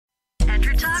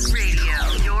Intertalk Radio,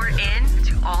 you're in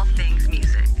to all things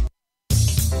music.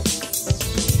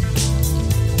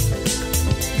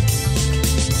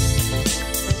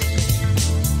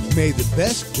 May the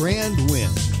best brand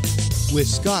win with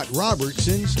Scott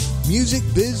Robertson's Music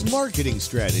Biz Marketing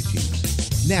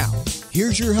Strategies. Now,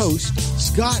 here's your host,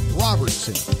 Scott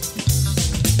Robertson.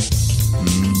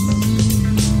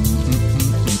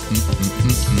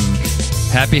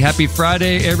 Happy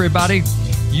Friday, everybody.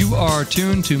 You are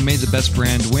tuned to May the Best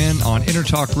Brand Win on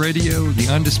Intertalk Radio, the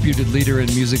undisputed leader in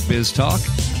music biz talk.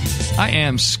 I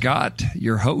am Scott,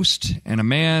 your host, and a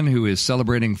man who is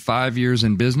celebrating 5 years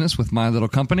in business with my little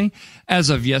company as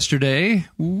of yesterday.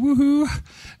 Woohoo!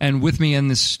 And with me in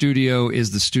this studio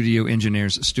is the studio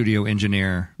engineer's studio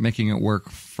engineer, making it work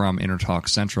from Intertalk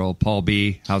Central, Paul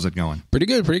B. How's it going? Pretty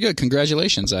good.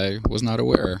 Congratulations. I was not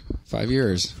aware. 5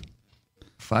 years.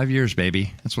 5 years,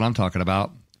 baby. That's what I'm talking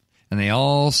about. And they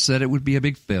all said it would be a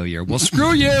big failure. Well,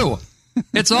 screw you!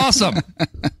 It's awesome!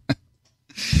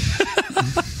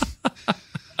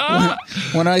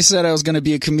 When I said I was going to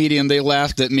be a comedian, they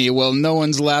laughed at me. Well, no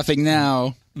one's laughing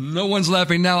now. No one's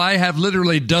laughing now. I have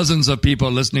literally dozens of people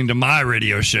listening to my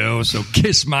radio show, so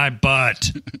kiss my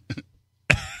butt.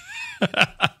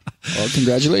 Well,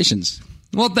 congratulations.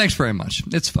 Well, thanks very much.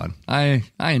 It's fun. I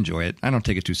enjoy it. I don't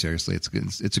take it too seriously.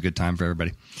 It's a good time for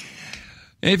everybody.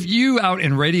 If you out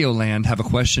in Radioland have a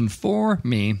question for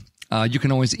me, you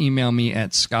can always email me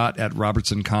at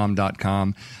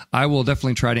scott@robertsoncom.com. I will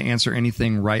definitely try to answer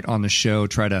anything right on the show,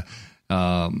 try to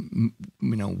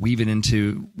weave it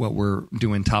into what we're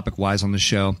doing topic-wise on the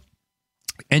show.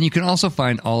 And you can also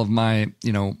find all of my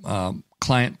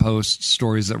client posts,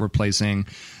 stories that we're placing,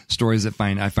 stories that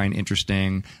I find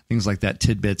interesting, things like that,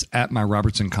 tidbits at my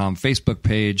Robertson Com Facebook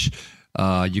page.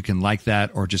 You can like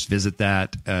that or just visit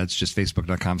that. It's just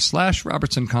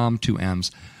facebook.com/RobertsonCom, 2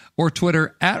 M's. Or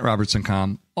Twitter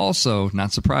 @RobertsonCom, also,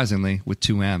 not surprisingly, with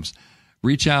 2 M's.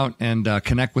 Reach out and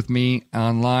connect with me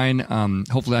online.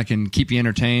 Hopefully I can keep you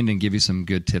entertained and give you some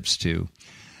good tips too.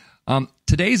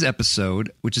 Today's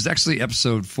episode, which is actually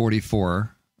episode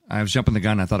 44, I was jumping the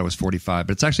gun, I thought it was 45,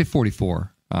 but it's actually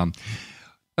 44.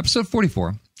 Episode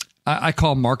 44, I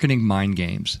call Marketing Mind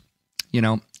Games.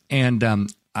 And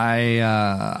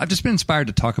I've just been inspired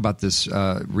to talk about this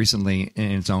recently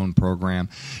in its own program.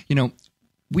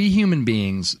 We human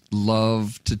beings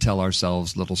love to tell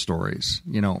ourselves little stories.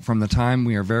 From the time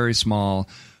we are very small,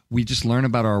 we just learn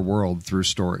about our world through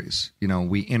stories.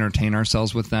 We entertain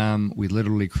ourselves with them. We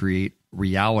literally create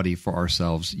reality for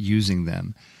ourselves using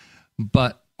them.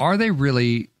 But are they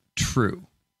really true?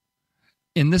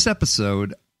 In this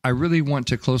episode, I really want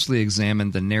to closely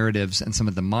examine the narratives and some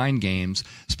of the mind games,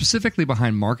 specifically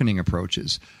behind marketing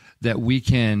approaches that we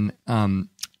can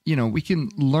we can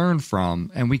learn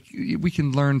from, and we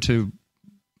can learn to,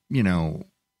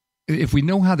 if we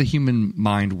know how the human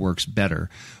mind works better,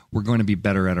 we're going to be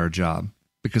better at our job,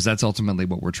 because that's ultimately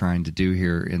what we're trying to do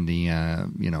here in the,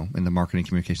 in the marketing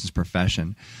communications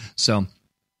profession. So,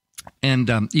 and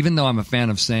even though I'm a fan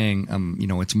of saying,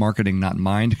 it's marketing, not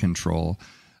mind control,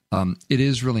 it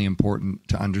is really important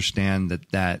to understand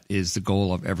that is the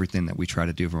goal of everything that we try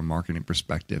to do from a marketing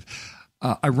perspective.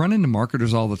 I run into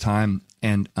marketers all the time,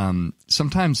 and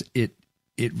sometimes it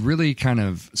really kind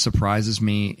of surprises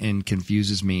me and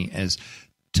confuses me as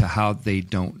to how they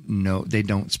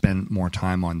don't spend more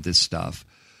time on this stuff,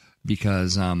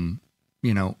 because the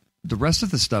rest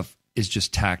of the stuff is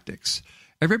just tactics.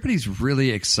 Everybody's really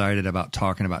excited about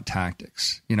talking about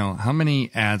tactics. How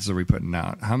many ads are we putting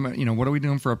out? How many, what are we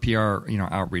doing for a PR,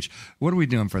 outreach? What are we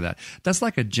doing for that? That's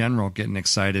like a general getting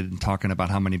excited and talking about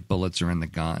how many bullets are in the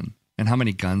gun and how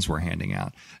many guns we're handing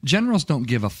out. Generals don't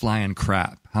give a flying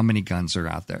crap how many guns are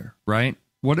out there, right?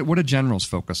 What do generals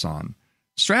focus on?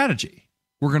 Strategy.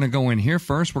 We're going to go in here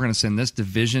first. We're going to send this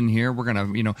division here. We're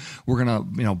going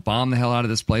to, bomb the hell out of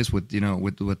this place with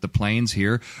the planes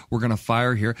here. We're going to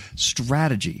fire here.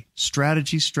 Strategy.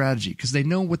 Because they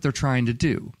know what they're trying to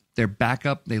do. They're back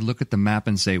up. They look at the map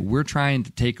and say, we're trying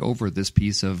to take over this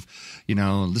piece of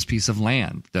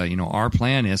land. Our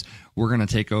plan is we're going to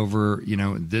take over,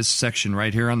 this section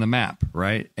right here on the map,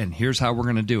 right? And here's how we're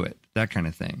going to do it. That kind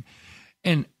of thing.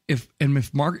 And if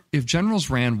generals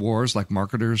ran wars like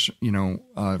marketers,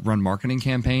 run marketing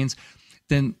campaigns,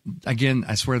 then again,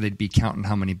 I swear they'd be counting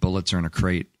how many bullets are in a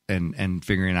crate and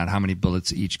figuring out how many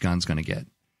bullets each gun's going to get,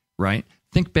 right?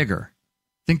 Think bigger.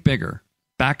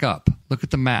 Back up. Look at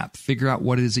the map. Figure out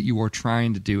what it is that you are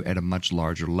trying to do at a much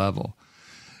larger level.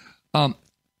 And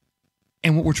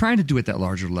what we're trying to do at that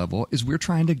larger level is we're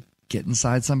trying to get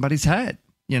inside somebody's head.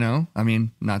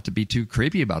 Not to be too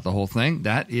creepy about the whole thing.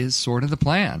 That is sort of the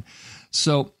plan.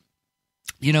 So,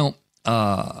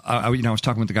 I was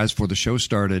talking with the guys before the show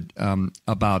started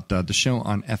about the show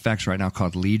on FX right now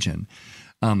called Legion.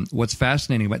 What's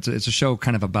fascinating about it's a show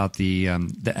kind of about the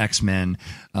X-Men,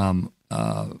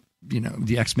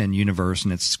 the X-Men universe,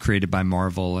 and it's created by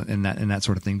Marvel and that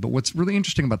sort of thing. But what's really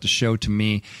interesting about the show to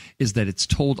me is that it's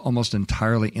told almost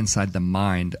entirely inside the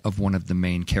mind of one of the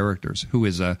main characters, who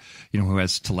is who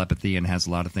has telepathy and has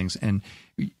a lot of things. And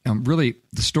really,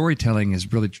 the storytelling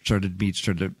has really started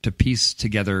to piece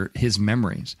together his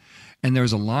memories. And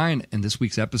there's a line in this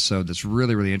week's episode that's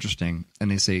really, really interesting. And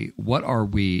they say, "What are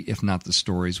we if not the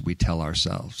stories we tell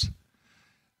ourselves?"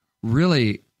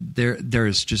 Really, there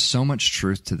is just so much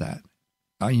truth to that.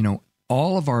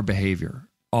 All of our behavior,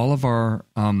 all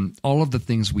of the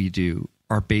things we do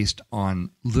are based on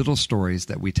little stories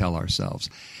that we tell ourselves.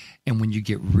 And when you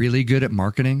get really good at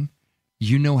marketing,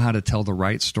 you know how to tell the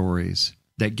right stories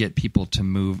that get people to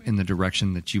move in the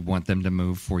direction that you want them to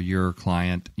move for your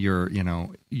client, your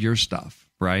stuff,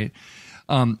 right?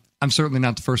 I'm certainly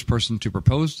not the first person to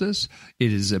propose this.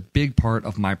 It is a big part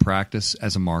of my practice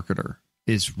as a marketer,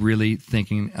 is really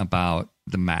thinking about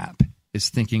the map, is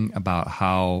thinking about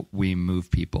how we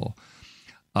move people.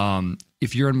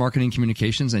 If you're in marketing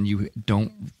communications and you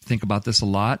don't think about this a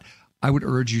lot, I would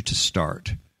urge you to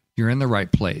start. You're in the right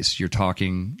place. You're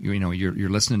talking, you're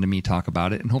listening to me talk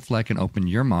about it, and hopefully I can open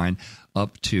your mind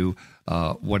up to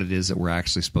what it is that we're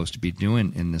actually supposed to be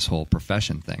doing in this whole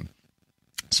profession thing.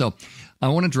 So I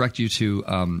want to direct you to,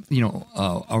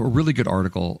 a really good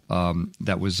article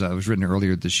that was written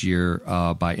earlier this year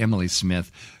by Emily Smith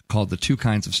called "The Two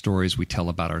Kinds of Stories We Tell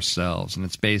About Ourselves," and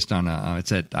it's based on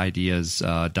it's at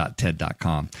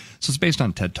ideas.ted.com. So it's based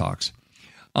on TED Talks.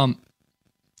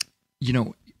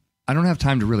 I don't have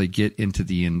time to really get into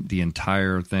the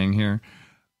entire thing here,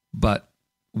 but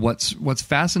what's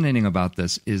fascinating about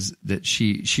this is that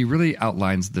she really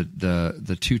outlines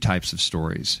the two types of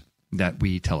stories that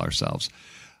we tell ourselves.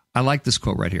 I like this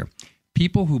quote right here.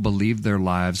 "People who believe their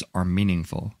lives are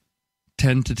meaningful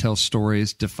tend to tell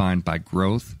stories defined by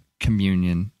growth,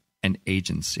 communion, and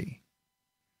agency."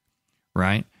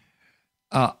 Right?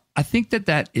 I think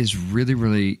that is really,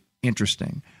 really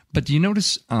interesting. But do you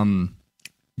notice? Do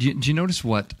you notice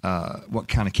what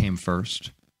kind of came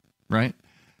first? Right?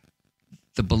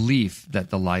 The belief that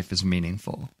the life is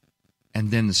meaningful,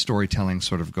 and then the storytelling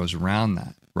sort of goes around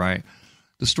that. Right?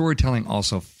 The storytelling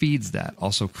also feeds that,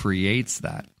 also creates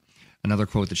that. Another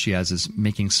quote that she has is,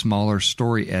 "Making smaller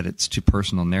story edits to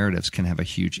personal narratives can have a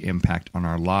huge impact on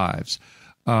our lives."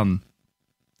 I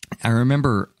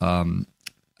remember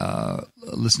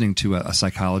listening to a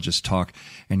psychologist talk,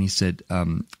 and he said,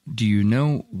 "Do you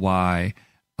know why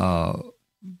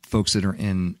folks that are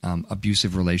in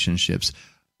abusive relationships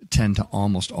tend to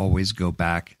almost always go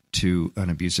back to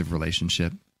an abusive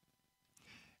relationship?"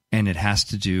 And it has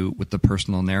to do with the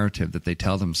personal narrative that they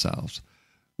tell themselves.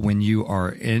 When you are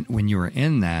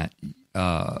in that,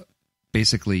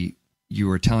 basically you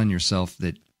are telling yourself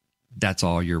that that's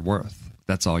all you're worth.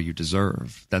 That's all you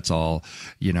deserve. That's all,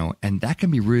 and that can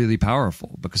be really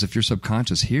powerful, because if your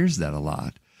subconscious hears that a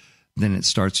lot, then it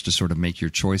starts to sort of make your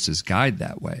choices guide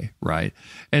that way, right?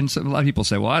 And so a lot of people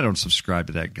say, "Well, I don't subscribe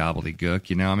to that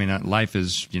gobbledygook." Life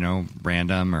is,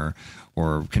 random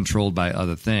or controlled by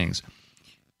other things.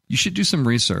 You should do some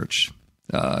research,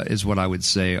 is what I would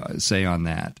say on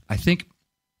that. I think,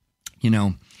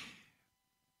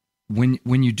 when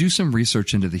you do some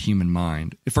research into the human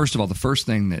mind, first of all, the first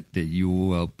thing that you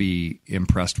will be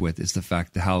impressed with is the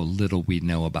fact that how little we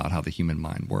know about how the human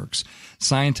mind works.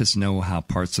 Scientists know how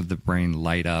parts of the brain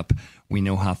light up. We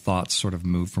know how thoughts sort of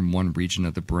move from one region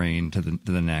of the brain to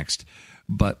the next.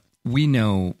 But we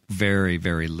know very,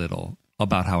 very little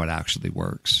about how it actually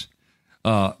works.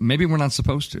 Maybe we're not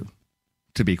supposed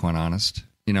to be quite honest.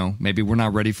 Maybe we're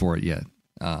not ready for it yet.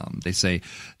 They say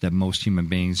that most human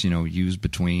beings,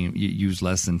 use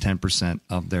less than 10%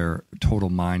 of their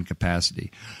total mind capacity.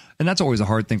 And that's always a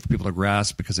hard thing for people to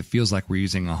grasp, because it feels like we're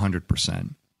using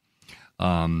 100%.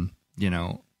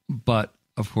 But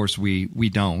of course we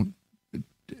don't,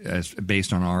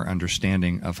 based on our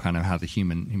understanding of kind of how the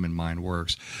human mind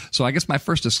works. So I guess my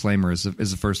first disclaimer is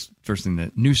the first thing,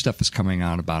 that new stuff is coming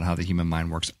out about how the human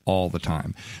mind works all the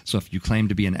time. So if you claim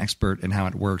to be an expert in how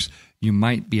it works, you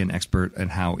might be an expert in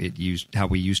how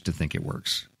we used to think it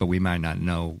works, but we might not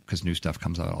know, because new stuff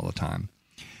comes out all the time.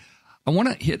 I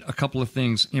want to hit a couple of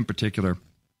things in particular,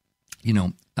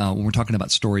 when we're talking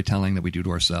about storytelling that we do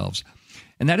to ourselves,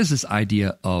 and that is this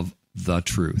idea of the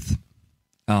truth.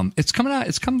 It's coming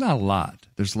out a lot.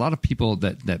 There's a lot of people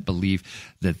that believe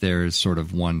that there is sort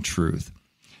of one truth.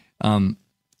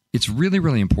 It's really,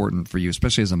 really important for you,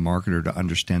 especially as a marketer, to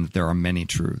understand that there are many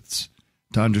truths.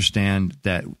 to understand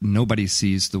that nobody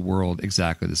sees the world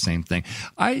exactly the same thing.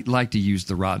 I like to use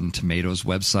the Rotten Tomatoes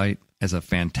website as a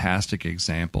fantastic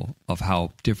example of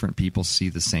how different people see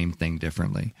the same thing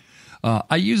differently.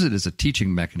 I use it as a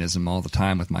teaching mechanism all the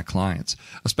time with my clients,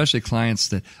 especially clients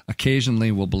that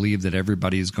occasionally will believe that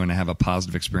everybody is going to have a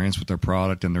positive experience with their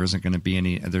product and there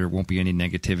won't be any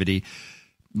negativity.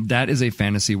 That is a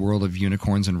fantasy world of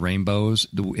unicorns and rainbows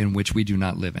in which we do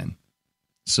not live in.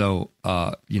 So,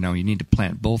 you need to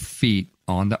plant both feet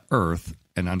on the earth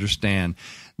and understand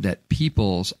that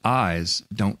people's eyes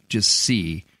don't just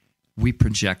see. We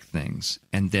project things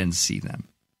and then see them.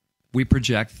 We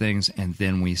project things and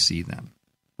then we see them,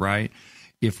 right?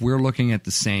 If we're looking at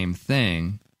the same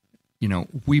thing,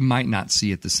 we might not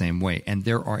see it the same way. And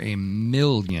there are a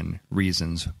million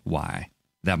reasons why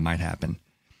that might happen.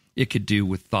 It could do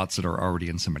with thoughts that are already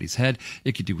in somebody's head.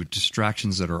 It could do with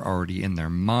distractions that are already in their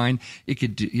mind.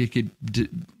 And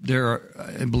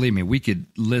believe me, we could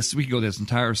go this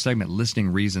entire segment listing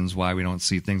reasons why we don't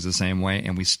see things the same way,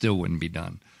 and we still wouldn't be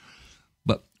done.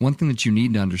 But one thing that you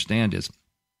need to understand is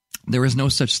there is no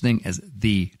such thing as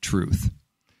the truth.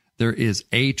 There is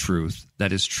a truth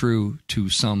that is true to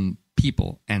some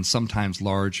people, and sometimes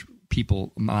lots of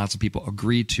people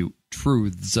agree to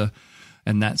truths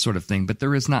and that sort of thing, but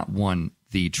there is not one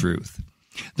the truth.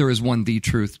 There is one the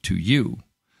truth to you,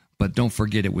 but don't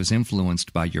forget it was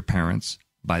influenced by your parents,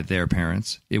 by their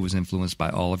parents. It was influenced by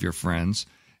all of your friends,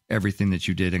 everything that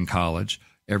you did in college,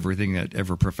 everything that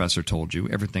every professor told you,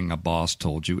 everything a boss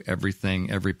told you, every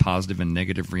positive and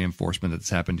negative reinforcement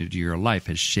that's happened to your life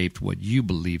has shaped what you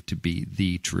believe to be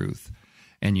the truth.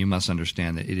 And you must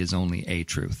understand that it is only a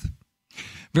truth.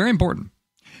 Very important.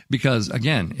 Because,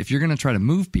 again, if you're going to try to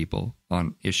move people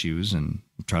on issues and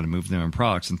try to move them in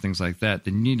products and things like that,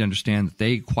 then you need to understand that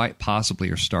they quite possibly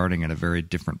are starting at a very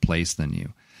different place than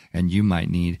you. And you might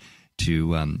need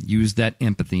to use that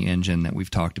empathy engine that we've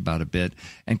talked about a bit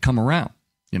and come around.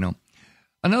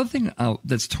 Another thing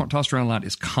that's tossed around a lot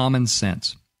is common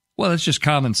sense. Well, it's just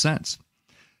common sense.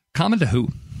 Common to who?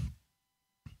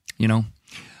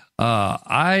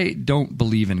 I don't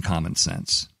believe in common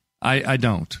sense. I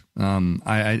don't.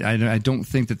 I don't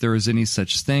think that there is any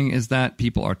such thing as that.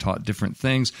 People are taught different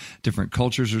things. Different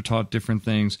cultures are taught different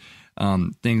things.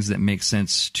 Things that make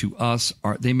sense to us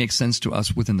they make sense to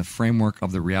us within the framework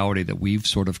of the reality that we've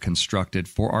sort of constructed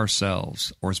for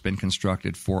ourselves, or it's been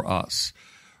constructed for us,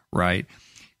 right?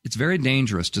 It's very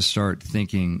dangerous to start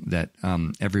thinking that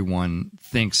everyone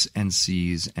thinks and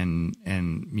sees and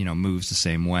moves the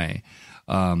same way.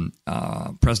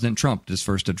 President Trump did his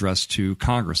first address to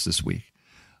Congress this week.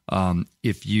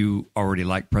 If you already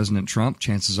like President Trump,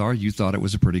 chances are you thought it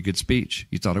was a pretty good speech.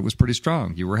 You thought it was pretty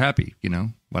strong. You were happy,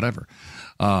 whatever.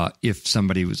 If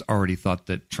somebody was already thought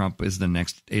that Trump is the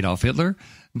next Adolf Hitler,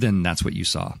 then that's what you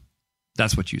saw.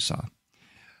 That's what you saw.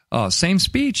 Same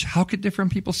speech. How could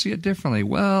different people see it differently?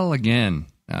 Well, again,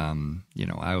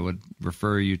 I would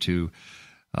refer you to,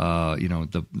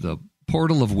 the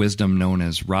portal of wisdom known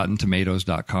as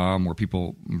RottenTomatoes.com, where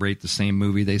people rate the same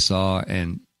movie they saw,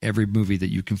 and every movie that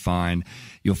you can find,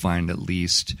 you'll find at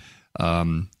least,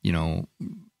 you'll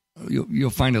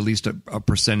find at least a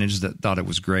percentage that thought it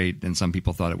was great, and some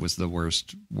people thought it was the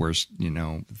worst,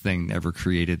 thing ever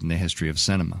created in the history of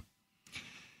cinema.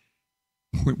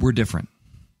 We're different.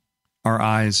 Our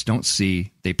eyes don't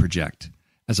see, they project.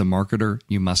 As a marketer,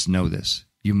 you must know this.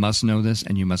 You must know this,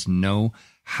 and you must know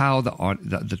how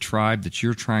the tribe that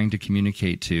you're trying to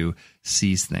communicate to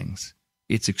sees things.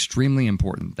 It's extremely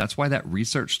important. That's why that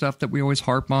research stuff that we always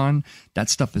harp on, that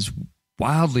stuff is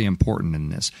wildly important in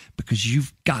this, because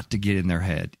you've got to get in their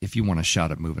head if you want a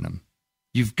shot at moving them.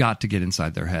 You've got to get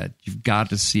inside their head. You've got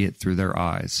to see it through their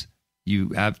eyes.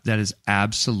 That is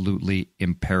absolutely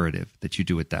imperative that you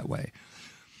do it that way.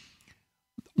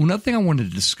 Another thing I wanted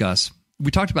to discuss, we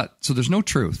talked about, so there's no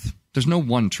truth. There's no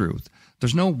one truth.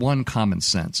 There's no one common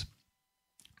sense.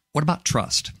 What about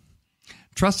trust?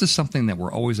 Trust is something that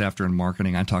we're always after in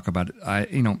marketing. I talk about it.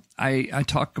 I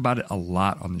talk about it a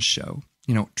lot on the show.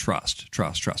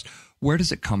 Trust. Where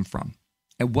does it come from?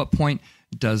 At what point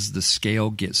does the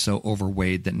scale get so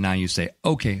overweighed that now you say,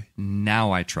 okay,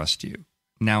 now I trust you.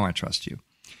 Now I trust you.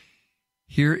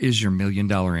 Here is your $1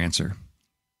 million answer.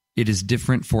 It is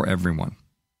different for everyone.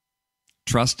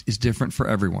 Trust is different for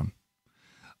everyone.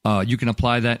 You can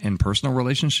apply that in personal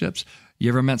relationships. You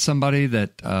ever met somebody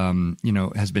that,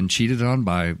 has been cheated on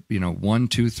by, 1,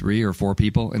 2, 3, or 4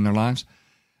 people in their lives?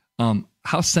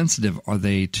 How sensitive are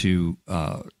they to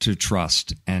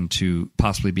trust and to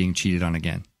possibly being cheated on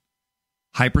again?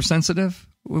 Hypersensitive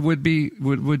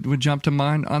would jump to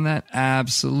mind on that.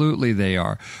 Absolutely, they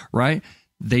are, right?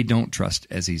 They don't trust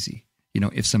as easy.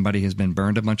 if somebody has been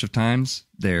burned a bunch of times,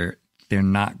 they're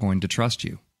not going to trust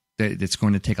you. It's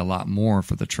going to take a lot more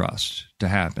for the trust to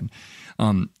happen.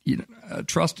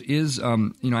 Trust is, I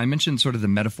mentioned sort of the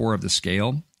metaphor of the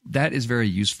scale. That is very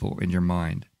useful in your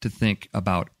mind to think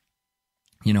about.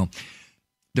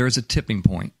 There is a tipping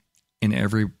point in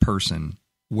every person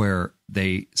where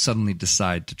they suddenly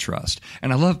decide to trust.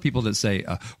 And I love people that say,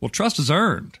 well, trust is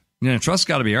earned. Trust's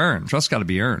got to be earned. Trust's got to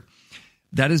be earned.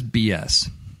 That is BS.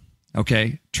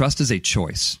 Okay? Trust is a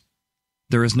choice.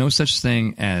 There is no such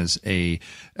thing as a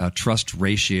trust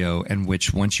ratio in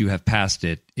which once you have passed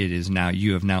it,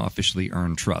 you have now officially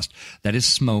earned trust. That is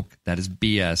smoke. That is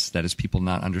BS. That is people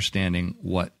not understanding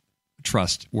what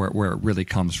trust, where it really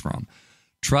comes from.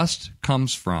 Trust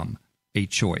comes from a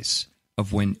choice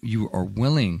of when you are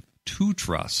willing to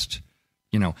trust,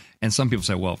 and some people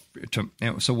say, well,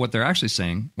 so what they're actually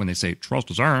saying when they say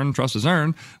trust is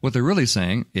earned, what they're really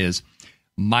saying is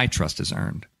my trust is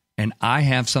earned. And I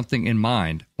have something in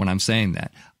mind when I'm saying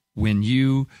that. When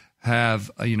you have,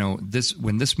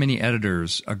 when this many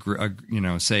editors,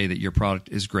 say that your product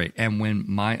is great, and when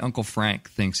my Uncle Frank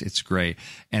thinks it's great,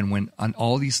 and when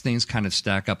all these things kind of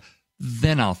stack up,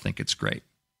 then I'll think it's great.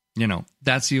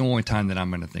 That's the only time that I'm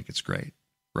going to think it's great,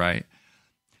 right?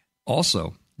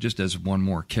 Also, just as one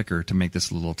more kicker to make this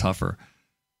a little tougher,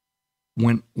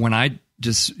 when I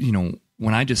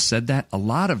just said that, a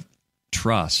lot of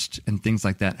trust and things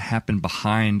like that happen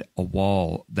behind a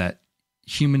wall that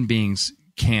human beings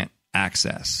can't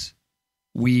access.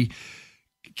 We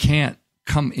can't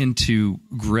come into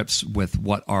grips with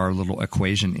what our little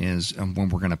equation is and when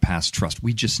we're going to pass trust.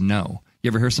 We just know. You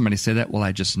ever hear somebody say that? Well,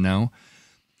 I just know.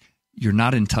 You're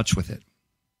not in touch with it.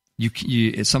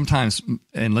 You sometimes,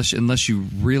 unless you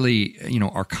really,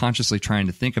 are consciously trying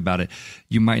to think about it,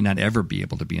 you might not ever be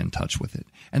able to be in touch with it.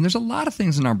 And there's a lot of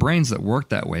things in our brains that work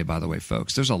that way, by the way,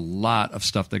 folks. There's a lot of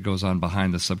stuff that goes on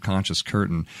behind the subconscious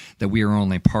curtain that we are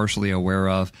only partially aware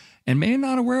of and may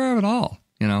not aware of at all.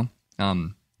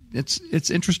 It's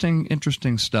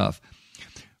interesting stuff.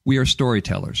 We are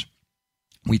storytellers.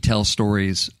 We tell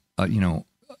stories,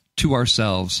 to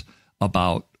ourselves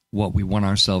about what we want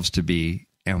ourselves to be,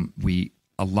 and we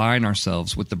align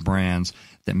ourselves with the brands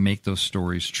that make those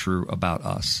stories true about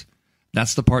us.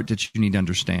 That's the part that you need to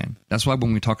understand. That's why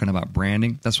when we're talking about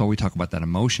branding, that's why we talk about that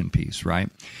emotion piece, right?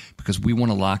 Because we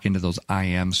want to lock into those I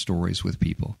am stories with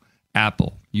people.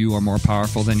 Apple, you are more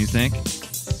powerful than you think.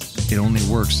 It only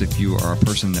works if you are a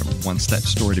person that wants that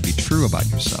story to be true about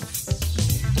yourself.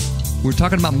 We're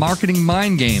talking about marketing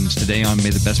mind games today on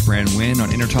May the Best Brand Win on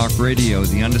Intertalk Radio,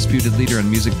 the undisputed leader in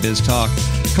music biz talk.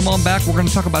 Come on back. We're going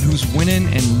to talk about who's winning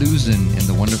and losing in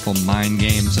the wonderful mind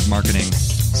games of marketing.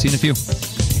 See you in a few.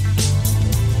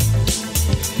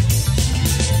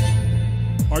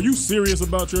 Are you serious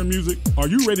about your music? Are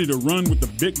you ready to run with the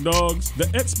big dogs? The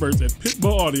experts at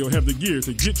Pitbull Audio have the gear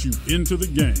to get you into the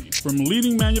game. From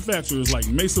leading manufacturers like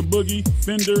Mesa Boogie,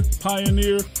 Fender,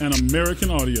 Pioneer, and American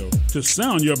Audio. To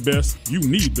sound your best, you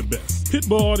need the best.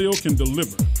 Pitbull Audio can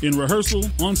deliver in rehearsal,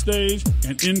 on stage,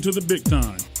 and into the big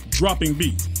time. Dropping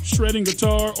beats, shredding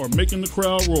guitar, or making the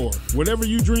crowd roar. Whatever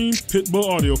you dream, Pitbull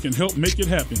Audio can help make it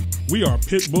happen. We are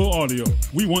Pitbull Audio.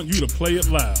 We want you to play it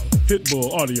loud.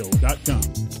 PitbullAudio.com.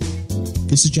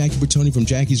 This is Jackie Bertoni from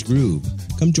Jackie's Groove.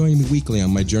 Come join me weekly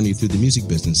on my journey through the music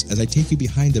business as I take you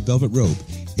behind the velvet rope,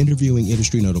 interviewing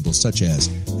industry notables such as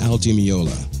Al Di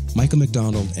Meola, Michael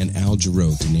McDonald, and Al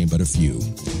Jarreau, to name but a few.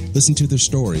 Listen to their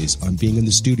stories on being in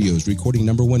the studios recording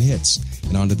 #1 hits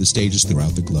and onto the stages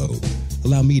throughout the globe.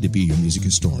 Allow me to be your music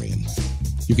historian.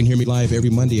 You can hear me live every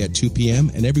Monday at 2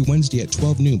 p.m. and every Wednesday at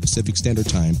 12 noon Pacific Standard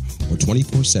Time or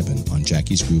 24/7 on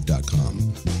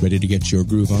jackiesgroove.com. Ready to get your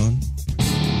groove on?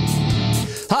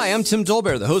 Hi, I'm Tim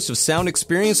Dolbear, the host of Sound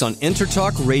Experience on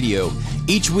Intertalk Radio.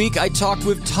 Each week, I talk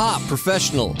with top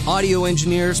professional audio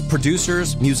engineers,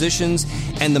 producers, musicians,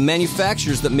 and the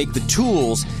manufacturers that make the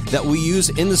tools that we use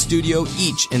in the studio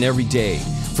each and every day.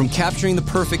 From capturing the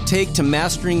perfect take to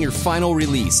mastering your final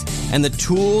release, and the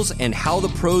tools and how the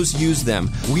pros use them,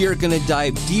 we are going to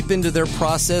dive deep into their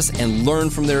process and learn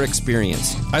from their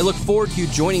experience. I look forward to you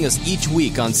joining us each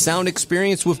week on Sound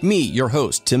Experience with me, your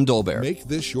host, Tim Dolbear. Make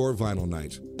this your vinyl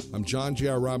night. I'm John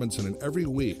J.R. Robinson, and every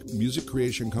week, music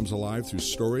creation comes alive through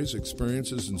stories,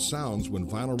 experiences, and sounds when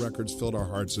vinyl records filled our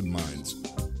hearts and minds.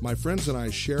 My friends and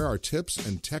I share our tips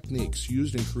and techniques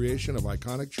used in creation of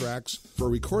iconic tracks for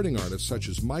recording artists such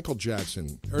as Michael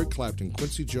Jackson, Eric Clapton,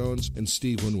 Quincy Jones, and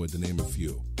Steve Winwood, to name a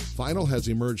few. Vinyl has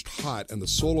emerged hot, and the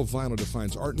soul of vinyl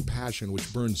defines art and passion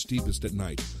which burns deepest at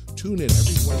night. Tune in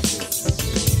every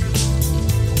Wednesday.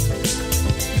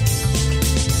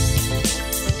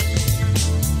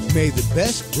 May the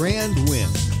best brand win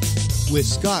with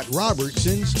Scott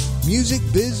Robertson's Music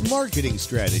Biz Marketing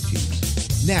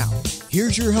Strategies. Now,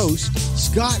 here's your host,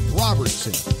 Scott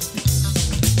Robertson.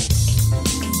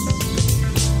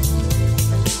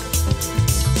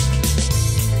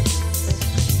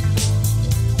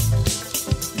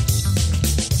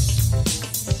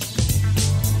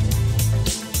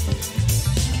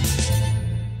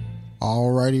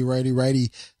 Righty.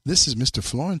 This is Mr.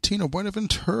 Florentino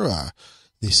Buenaventura,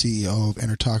 the CEO of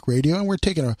EnterTalk Radio, and we're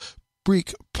taking a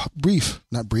brief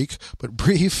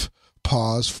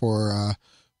pause for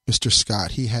Mr.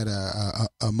 Scott. He had a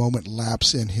moment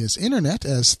lapse in his internet,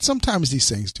 as sometimes these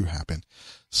things do happen.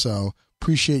 So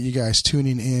appreciate you guys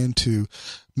tuning in to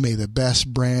May the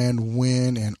Best Brand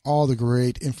Win and all the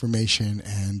great information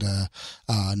and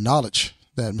knowledge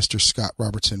that Mr. Scott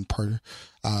Robertson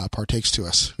partakes to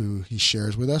us, who he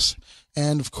shares with us.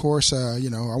 And of course,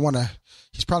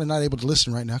 he's probably not able to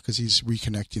listen right now because he's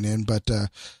reconnecting in, but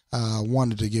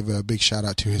wanted to give a big shout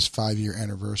out to his 5-year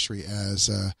anniversary as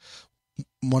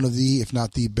one of the, if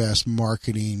not the best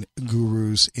marketing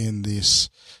gurus in this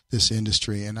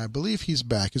industry. And I believe he's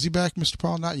back. Is he back, Mr.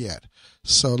 Paul? Not yet.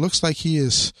 So it looks like he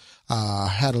has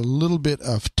had a little bit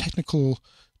of technical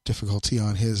difficulty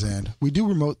on his end. We do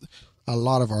remote a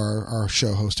lot of our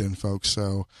show hosting, folks.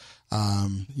 So,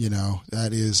 that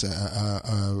is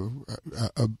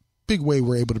a big way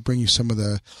we're able to bring you some of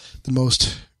the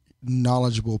most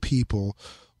knowledgeable people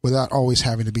without always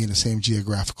having to be in the same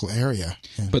geographical area.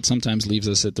 But sometimes leaves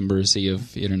us at the mercy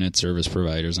of internet service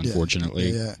providers,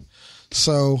 unfortunately. Yeah.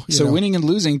 So winning and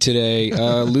losing today.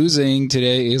 Losing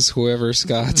today is whoever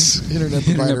Scott's internet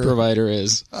provider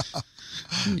is.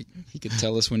 He could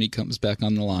tell us when he comes back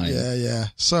on the line. Yeah.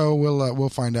 So we'll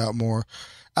find out more.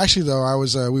 Actually,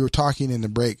 though, we were talking in the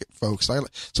break, folks.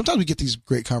 Sometimes we get these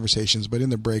great conversations, but in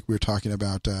the break we were talking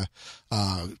about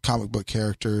comic book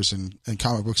characters and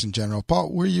comic books in general.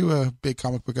 Paul, were you a big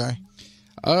comic book guy?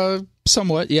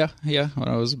 Somewhat, yeah. When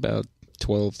I was about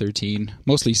 12, 13,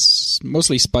 mostly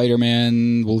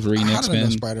Spider-Man, Wolverine, X-Men. How did I know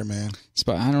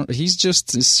Spider-Man? He's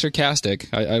just sarcastic.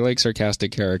 I like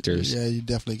sarcastic characters. Yeah, you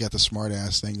definitely got the smart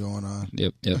ass thing going on.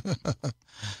 Yep. Yeah,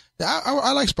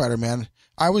 I like Spider-Man.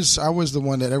 I was the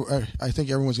one that I think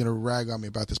everyone's going to rag on me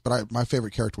about this, but my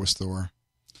favorite character was Thor.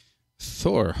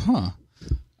 Thor, huh?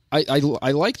 I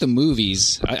like the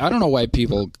movies. I don't know why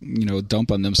people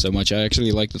dump on them so much. I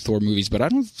actually like the Thor movies, but I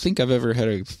don't think I've ever had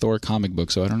a Thor comic book,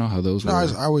 so I don't know how those work.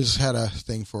 I always had a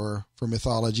thing for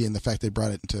mythology, and the fact they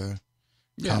brought it into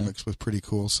comics was pretty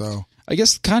cool. So I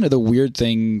guess kind of the weird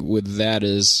thing with that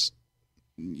is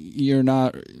you're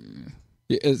not.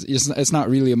 It's not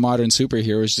really a modern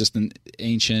superhero. It's just an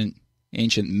ancient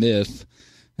myth.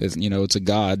 It's a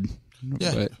god.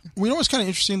 Yeah. But, what's kind of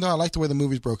interesting, though? I like the way the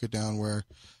movies broke it down, where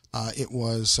it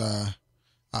was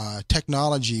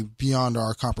technology beyond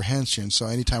our comprehension. So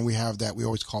anytime we have that, we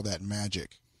always call that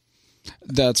magic.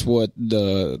 That's what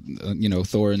the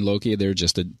Thor and Loki. They're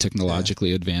just a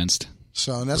technologically advanced.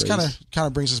 So and that's kind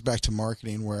of brings us back to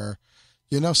marketing, where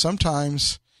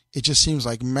sometimes it just seems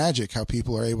like magic how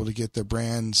people are able to get their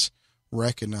brands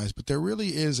recognized, but there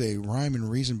really is a rhyme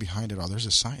and reason behind it all. There's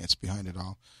a science behind it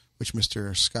all, which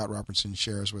Mr. Scott Robertson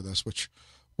shares with us, which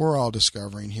we're all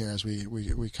discovering here as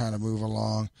we kind of move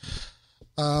along.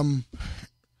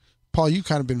 Paul, you've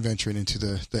kind of been venturing into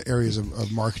the areas of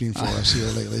marketing for us here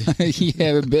lately.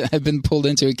 Yeah, I've been pulled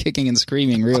into it kicking and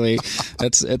screaming, really.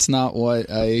 It's not what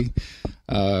I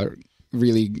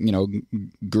really,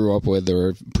 grew up with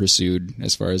or pursued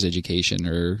as far as education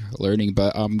or learning,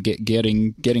 but I'm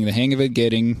getting the hang of it,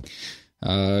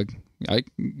 I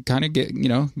kind of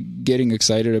getting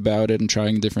excited about it and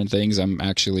trying different things. I'm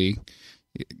actually,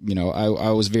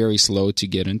 I was very slow to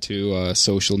get into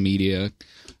social media,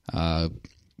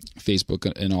 Facebook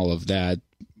and all of that.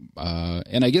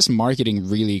 And I guess marketing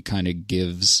really kind of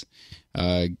gives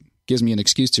me an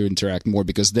excuse to interact more,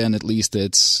 because then at least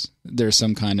there's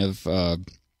some kind of a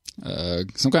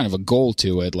goal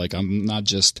to it. Like I'm not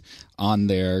just on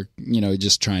there,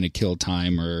 just trying to kill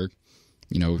time or,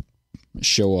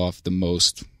 show off the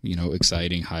most,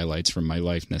 exciting highlights from my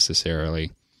life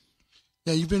necessarily.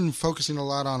 Yeah, you've been focusing a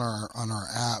lot on our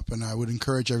app, and I would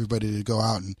encourage everybody to go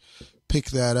out and pick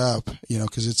that up,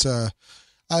 because it's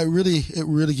it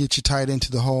really gets you tied into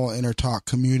the whole EnterTalk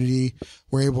community.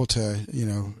 We're able to,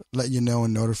 let you know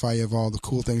and notify you of all the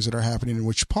cool things that are happening, and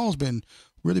which Paul's been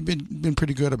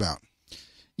pretty good about.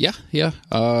 Yeah.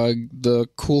 The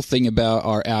cool thing about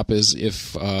our app is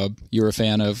if you're a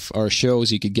fan of our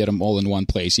shows, you could get them all in one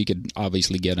place. You could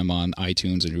obviously get them on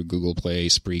iTunes or Google Play,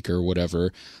 Spreaker,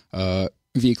 whatever.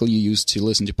 vehicle you use to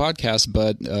listen to podcasts,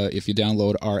 but if you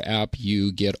download our app,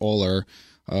 you get all our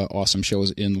awesome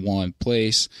shows in one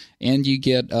place, and you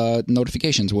get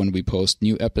notifications when we post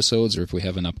new episodes or if we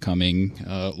have an upcoming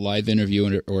live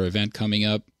interview or event coming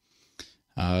up.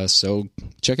 So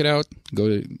check it out.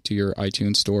 Go to your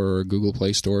iTunes store or Google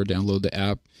Play store, download the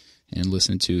app, and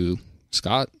listen to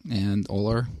Scott and all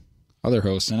our other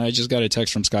hosts. And I just got a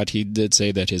text from Scott. He did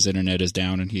say that his internet is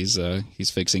down and he's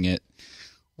fixing it.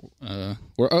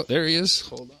 There he is.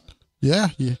 Hold on. Yeah.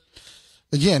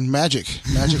 Again, magic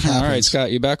happens. All right,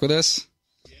 Scott, you back with us?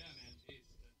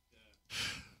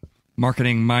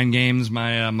 Marketing mind games.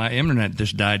 My internet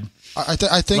just died.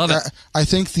 I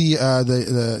think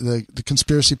the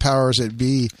conspiracy powers that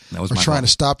be are trying to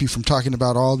stop you from talking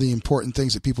about all the important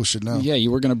things that people should know. Yeah,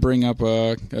 you were going to bring up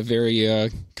a very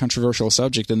controversial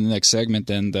subject in the next segment,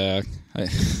 and that's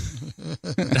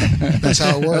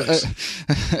how it works.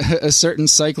 A certain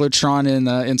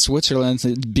cyclotron in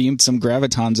Switzerland beamed some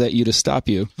gravitons at you to stop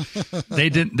you. They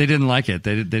didn't like it.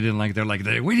 They didn't like it. They're like,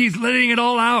 he's letting it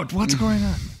all out. What's going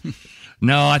on?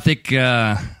 No, I think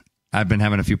I've been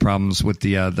having a few problems with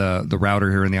the router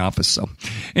here in the office. So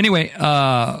anyway,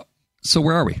 so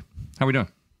where are we? How are we doing?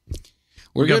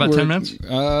 We got about 10 minutes?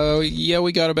 Yeah,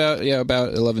 we got about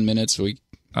 11 minutes. All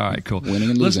right, cool. Winning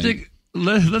and losing.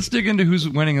 Let's dig into who's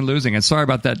winning and losing. And sorry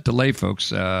about that delay, folks.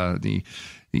 The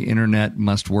internet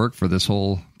must work for this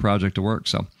whole project to work.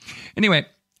 So anyway,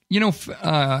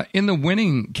 in the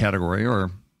winning category, or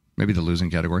maybe the losing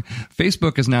category,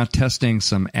 Facebook is now testing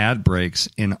some ad breaks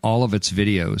in all of its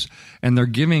videos. And they're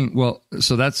giving,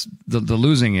 so that's the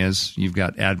losing is you've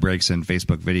got ad breaks in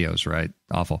Facebook videos, right?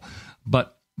 Awful.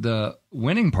 But the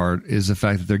winning part is the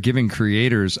fact that they're giving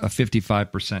creators a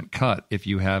 55% cut if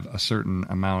you have a certain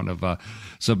amount of.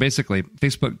 So basically,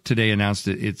 Facebook today announced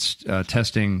that it's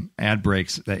testing ad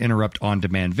breaks that interrupt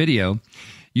on-demand video,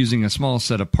 using a small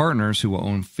set of partners who will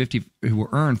earn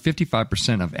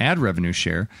 55% of ad revenue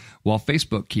share, while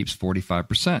Facebook keeps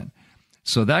 45%.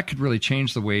 So that could really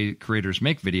change the way creators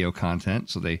make video content.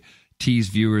 So they tease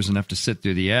viewers enough to sit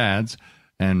through the ads,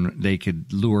 and they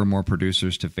could lure more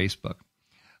producers to Facebook.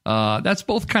 That's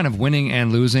both kind of winning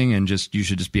and losing, and you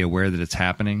should just be aware that it's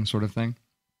happening, sort of thing.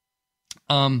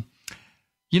 I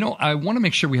want to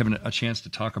make sure we have a chance to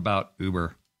talk about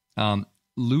Uber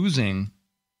losing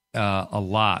a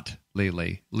lot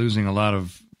lately, losing a lot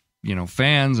of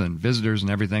fans and visitors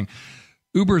and everything.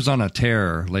 Uber's on a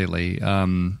tear lately,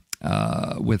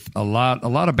 with a lot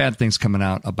of bad things coming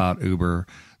out about Uber.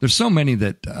 There's so many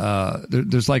that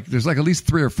there's like at least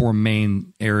 3 or 4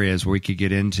 main areas where we could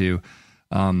get into.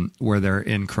 Where they're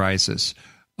in crisis.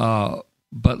 But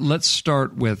let's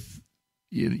start with,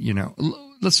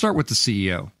 let's start with the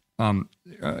CEO.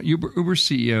 Uber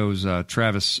CEO's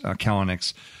Travis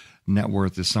Kalanick's net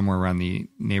worth is somewhere around the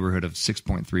neighborhood of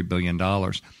 $6.3 billion.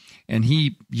 And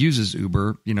he uses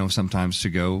Uber, sometimes to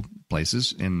go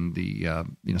places in the,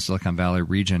 Silicon Valley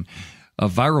region. A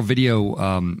viral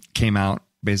video came out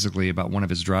basically about one of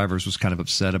his drivers was kind of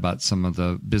upset about some of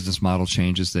the business model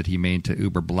changes that he made to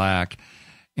Uber Black.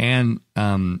 And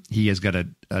he has got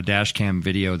a dash cam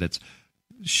video that's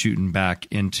shooting back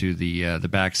into the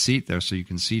back seat there, so you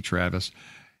can see Travis.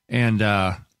 And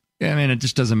it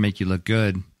just doesn't make you look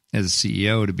good as a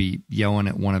CEO to be yelling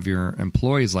at one of your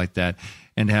employees like that,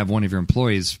 and to have one of your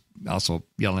employees also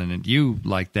yelling at you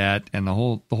like that. And the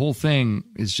whole thing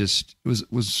is just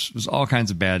was all kinds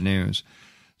of bad news.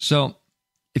 So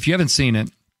if you haven't seen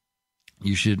it,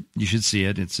 you should see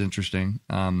it. It's interesting.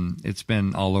 It's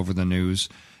been all over the news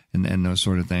and those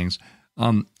sort of things.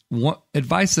 What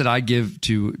advice that I give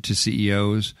to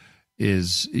CEOs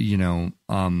is, don't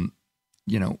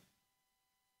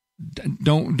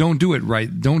do it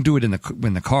right. Don't do it in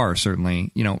the car.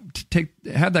 Certainly,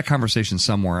 have that conversation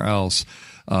somewhere else.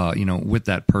 With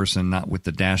that person, not with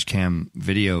the dash cam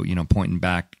video. Pointing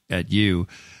back at you,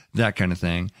 that kind of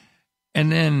thing.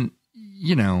 And then,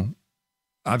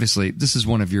 obviously, this is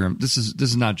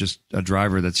not just a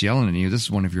driver that's yelling at you. This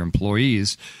is one of your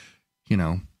employees. You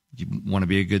want to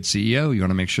be a good CEO. You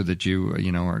want to make sure that you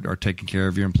are taking care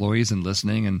of your employees and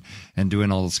listening and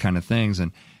doing all those kind of things.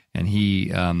 And he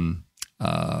doesn't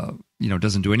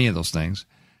do any of those things,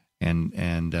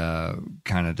 and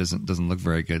kind of doesn't look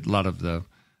very good. A lot of the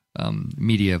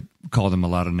media called him a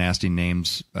lot of nasty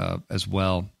names as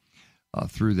well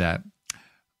through that.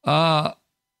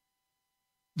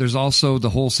 There's also the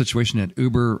whole situation at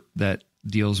Uber that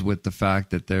deals with the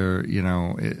fact that they're,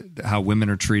 how women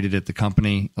are treated at the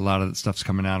company. A lot of the stuff's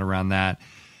coming out around that.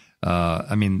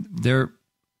 There's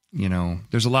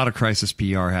a lot of crisis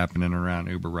PR happening around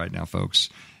Uber right now, folks.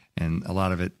 And a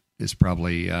lot of it is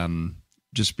probably,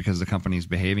 just because the company is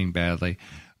behaving badly.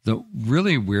 The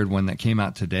really weird one that came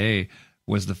out today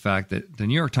was the fact that the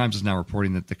New York Times is now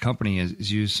reporting that the company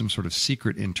has used some sort of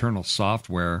secret internal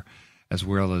software as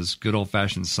well as good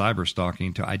old-fashioned cyber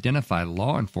stalking to identify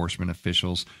law enforcement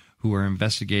officials who are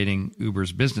investigating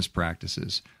Uber's business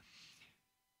practices.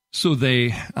 So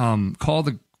they call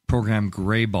the program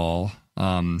Grayball,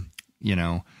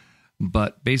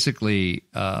 but basically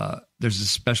there's a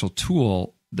special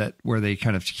tool where they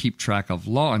kind of keep track of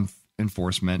law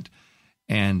enforcement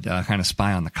and kind of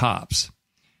spy on the cops,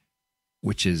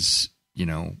 which is,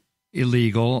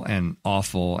 illegal and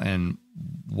awful. And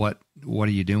what are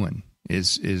you doing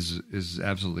is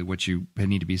absolutely what you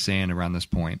need to be saying around this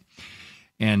point.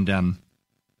 And,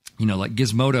 like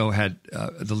Gizmodo had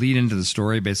the lead into the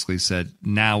story basically said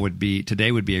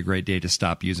today would be a great day to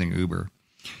stop using Uber.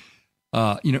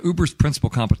 Uber's principal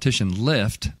competition,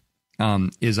 Lyft,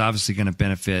 is obviously going to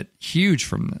benefit huge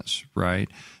from this, right?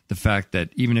 The fact that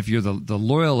even if you're the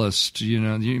loyalist,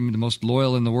 you're the most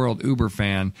loyal in the world Uber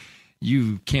fan,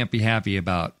 you can't be happy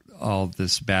about all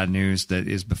this bad news that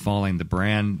is befalling the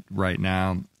brand right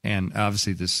now. And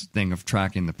obviously this thing of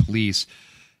tracking the police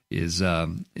is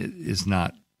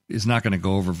not going to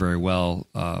go over very well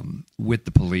with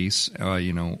the police,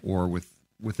 or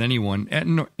with anyone,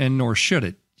 and nor should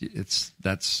it.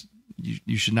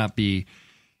 You should not be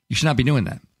doing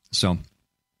that. So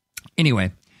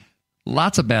anyway,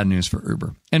 lots of bad news for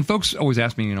Uber. And folks always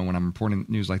ask me, when I'm reporting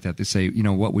news like that, they say,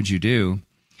 what would you do?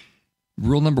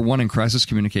 Rule number 1 in crisis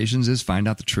communications is find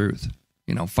out the truth.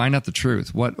 Find out the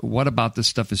truth. What about this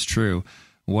stuff is true?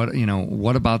 What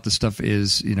about the stuff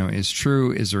is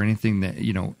true? Is there anything that,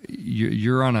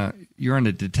 you're on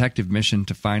a detective mission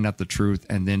to find out the truth,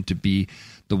 and then to be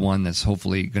the one that's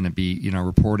hopefully going to be,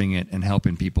 reporting it and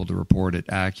helping people to report it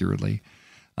accurately.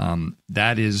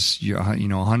 That is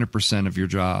 100% of your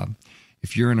job.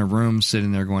 If you're in a room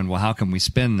sitting there going, well, how can we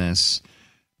spin this?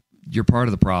 You're part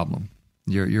of the problem.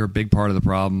 You're a big part of the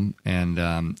problem,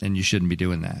 and you shouldn't be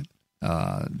doing that.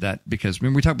 Because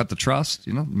remember we talked about the trust.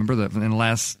 Remember in the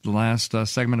last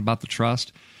segment about the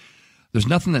trust. There's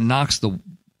nothing that knocks the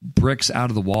bricks out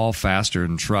of the wall faster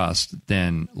than trust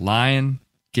than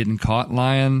getting caught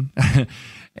lying,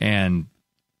 and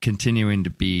continuing to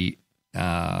be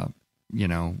not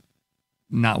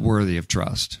worthy of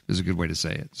trust is a good way to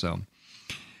say it. So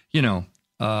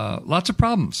lots of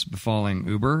problems befalling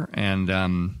Uber,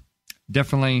 and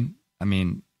definitely,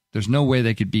 there's no way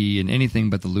they could be in anything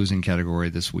but the losing category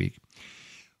this week.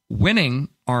 Winning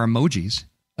are emojis.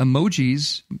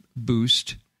 Emojis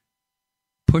boost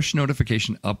push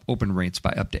notification open rates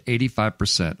by up to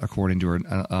 85%, according to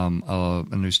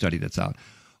a new study that's out.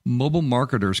 Mobile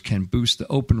marketers can boost the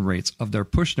open rates of their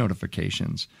push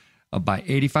notifications by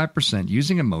 85%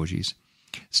 using emojis.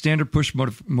 Standard push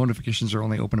notifications are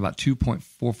only open about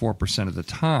 2.44% of the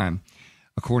time,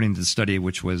 according to the study,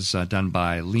 which was done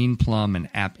by Lean Plum and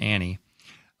App Annie.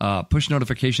 Push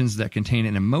notifications that contain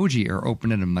an emoji are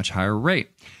open at a much higher rate.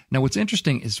 Now, what's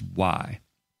interesting is why.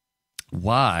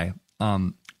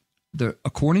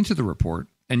 According to the report,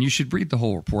 and you should read the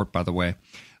whole report, by the way.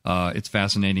 It's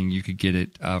fascinating. You could get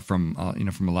it from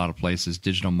a lot of places.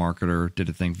 Digital Marketer did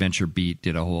a thing. VentureBeat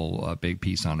did a whole big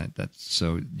piece on it.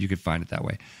 So you could find it that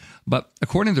way. But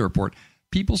according to the report,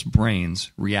 people's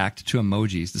brains react to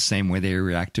emojis the same way they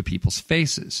react to people's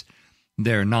faces.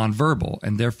 They're nonverbal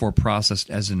and therefore processed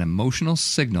as an emotional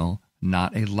signal,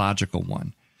 not a logical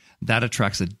one. That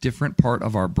attracts a different part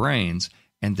of our brains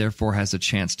and therefore has a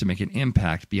chance to make an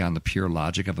impact beyond the pure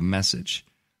logic of a message.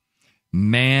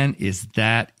 Man, is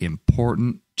that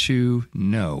important to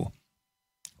know,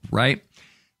 right?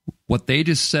 What they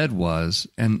just said was,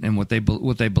 and what they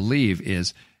believe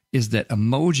is that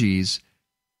emojis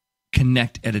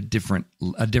connect at a different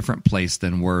place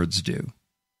than words do,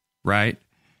 right?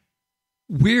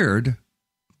 Weird,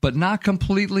 but not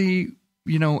completely,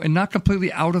 and not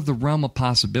completely out of the realm of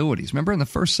possibilities. Remember in the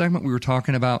first segment we were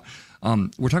talking about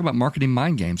marketing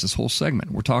mind games. This whole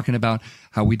segment, we're talking about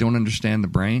how we don't understand the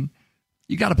brain.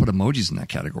 You got to put emojis in that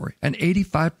category. An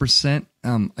 85%,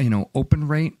 open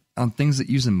rate on things that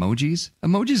use emojis.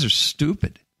 Emojis are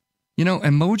stupid.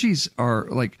 Emojis are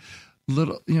like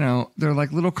little, they're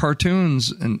like little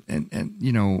cartoons and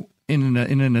in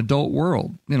an adult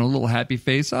world, a little happy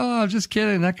face. Oh, just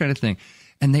kidding. That kind of thing.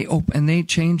 And they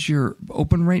change your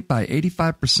open rate by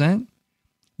 85%.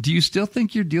 Do you still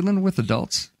think you're dealing with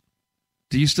adults?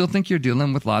 Do you still think you're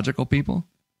dealing with logical people?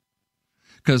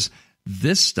 Because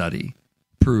this study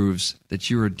proves that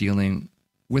you are dealing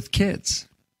with kids,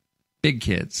 big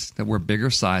kids that wear bigger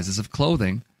sizes of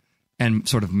clothing and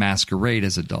sort of masquerade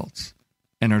as adults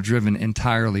and are driven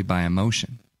entirely by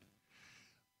emotion.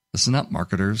 Listen up,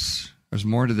 marketers. There's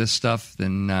more to this stuff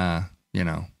than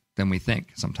we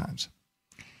think sometimes.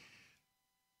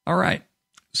 All right.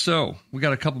 So we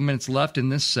got a couple minutes left in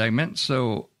this segment.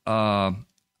 So I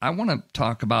want to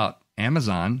talk about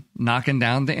Amazon knocking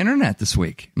down the internet this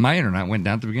week. My internet went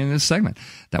down at the beginning of this segment.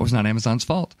 That was not Amazon's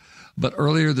fault. But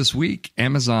earlier this week,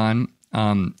 Amazon,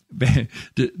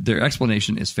 their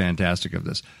explanation is fantastic of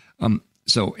this.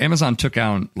 So Amazon took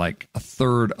out like a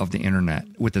third of the internet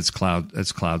with its cloud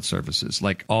services,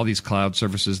 like all these cloud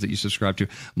services that you subscribe to.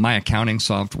 My accounting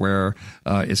software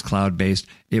is cloud-based.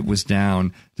 It was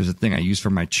down. There's a thing I use for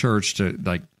my church to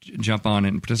like jump on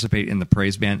and participate in the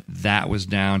praise band. That was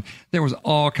down. There was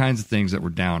all kinds of things that were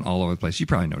down all over the place. You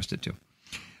probably noticed it too.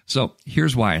 So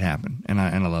here's why it happened, and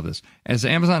I love this. As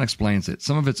Amazon explains it,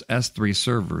 some of its S3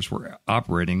 servers were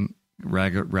operating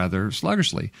rather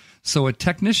sluggishly. So a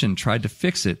technician tried to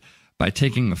fix it by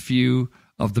taking a few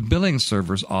of the billing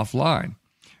servers offline.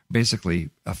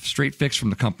 Basically, a straight fix from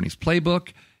the company's playbook.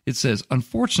 It says,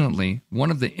 unfortunately,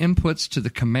 one of the inputs to the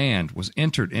command was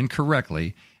entered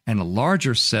incorrectly, and a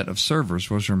larger set of servers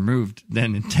was removed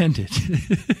than intended.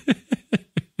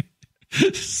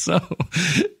 So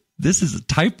this is a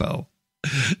typo.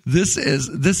 This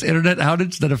internet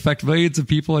outage that affected millions of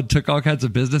people and took all kinds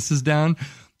of businesses down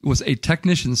was a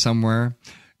technician somewhere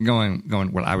going,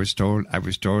 well, I was told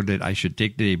that I should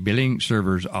take the billing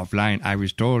servers offline. I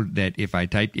was told that if I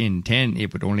typed in 10,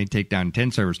 it would only take down 10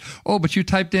 servers. Oh, but you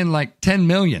typed in like 10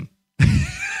 million.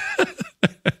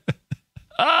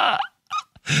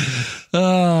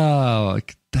 Oh,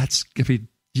 that's,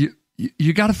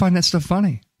 you got to find that stuff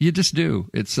funny. You just do.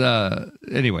 It's,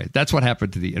 anyway, that's what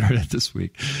happened to the internet this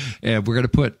week. And we're going to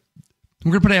put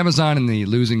Amazon in the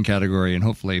losing category, and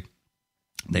hopefully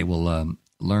they will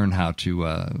learn how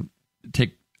to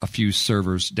take a few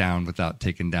servers down without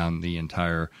taking down the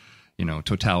entire,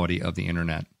 totality of the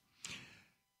internet.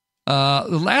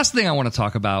 The last thing I want to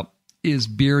talk about is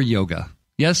beer yoga.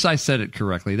 Yes, I said it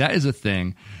correctly. That is a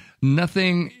thing.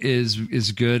 Nothing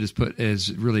is good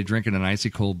as really drinking an icy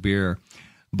cold beer.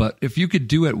 But if you could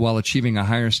do it while achieving a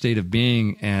higher state of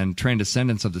being and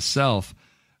transcendence of the self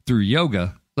through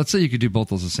yoga, let's say you could do both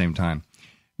those at the same time.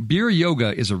 Beer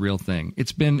yoga is a real thing.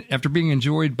 It's been, after being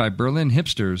enjoyed by Berlin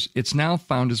hipsters, it's now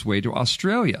found its way to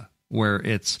Australia, where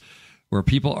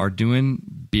people are doing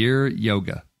beer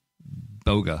yoga.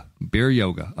 Beer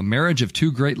yoga, a marriage of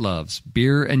two great loves,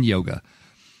 beer and yoga.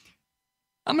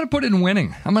 I'm going to put it in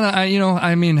winning. I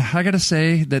got to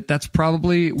say that's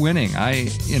probably winning.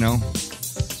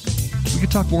 We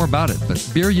could talk more about it,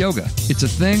 but beer yoga, it's a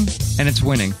thing and it's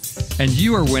winning. And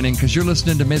you are winning because you're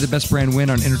listening to May the Best Brand Win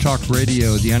on Intertalk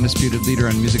Radio, the undisputed leader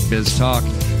on Music Biz Talk.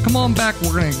 Come on back.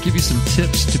 We're going to give you some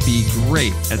tips to be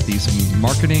great at these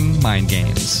marketing mind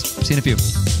games. See you in a few.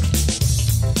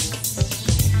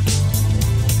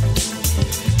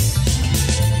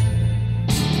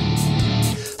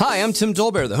 Hi, I'm Tim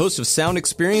Dolbear, the host of Sound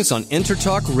Experience on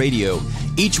Intertalk Radio.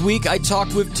 Each week, I talk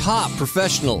with top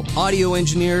professional audio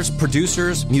engineers,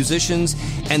 producers, musicians,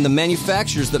 and the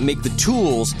manufacturers that make the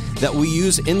tools that we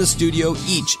use in the studio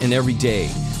each and every day.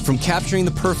 From capturing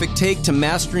the perfect take to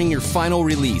mastering your final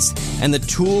release, and the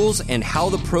tools and how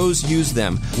the pros use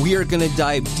them, we are going to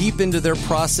dive deep into their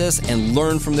process and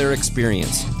learn from their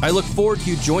experience. I look forward to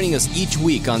you joining us each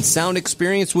week on Sound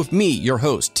Experience with me, your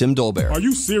host, Tim Dolbear. Are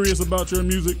you serious about your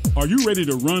music? Are you ready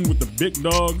to run with the big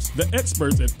dogs? The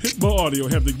experts at Pitbull Audio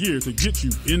have the gear to get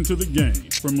you into the game.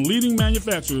 From leading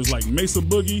manufacturers like Mesa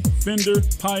Boogie, Fender,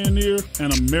 Pioneer,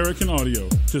 and American Audio.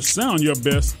 To sound your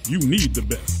best, you need the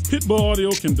best. Pitbull Audio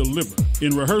can deliver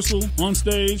in rehearsal, on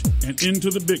stage, and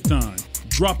into the big time.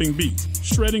 Dropping beats,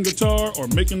 shredding guitar, or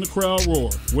making the crowd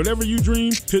roar. Whatever you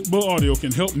dream, Pitbull Audio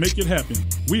can help make it happen.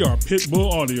 We are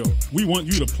Pitbull Audio. We want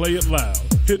you to play it loud.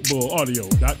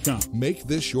 PitbullAudio.com. Make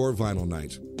this your vinyl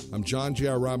night. I'm John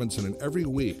J.R. Robinson, and every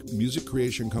week, music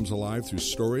creation comes alive through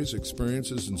stories,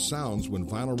 experiences, and sounds when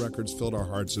vinyl records filled our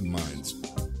hearts and minds.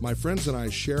 My friends and I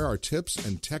share our tips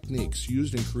and techniques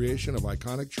used in creation of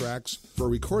iconic tracks for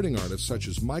recording artists such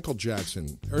as Michael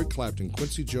Jackson, Eric Clapton,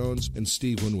 Quincy Jones, and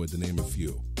Steve Winwood, to name a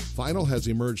few. Vinyl has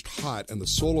emerged hot, and the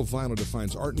soul of vinyl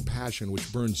defines art and passion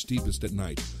which burns deepest at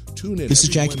night. Tune in. This is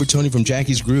Jackie Bertoni from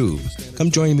Jackie's Groove.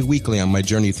 Come join me weekly on my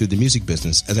journey through the music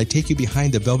business as I take you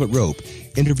behind the velvet rope,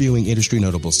 interviewing industry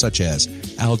notables such as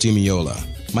Al Di Meola,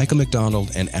 Michael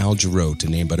McDonald, and Al Jarreau, to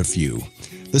name but a few.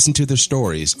 Listen to their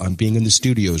stories on being in the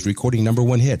studios recording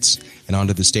 #1 hits and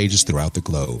onto the stages throughout the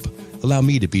globe. Allow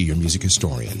me to be your music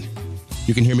historian.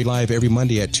 You can hear me live every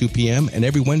Monday at 2 p.m. and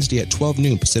every Wednesday at 12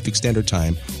 noon Pacific Standard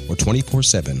Time or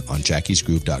 24/7 on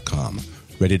jackiesgroove.com.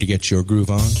 Ready to get your groove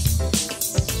on?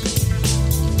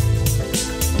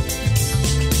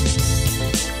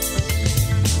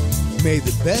 May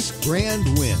the best brand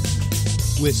win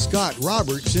with Scott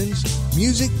Robertson's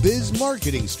Music Biz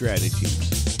Marketing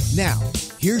Strategies. Now,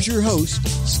 here's your host,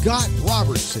 Scott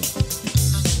Robertson.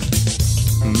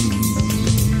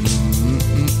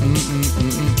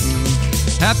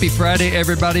 Happy Friday,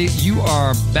 everybody. You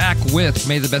are back with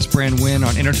May the Best Brand Win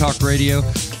on Intertalk Radio,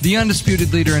 the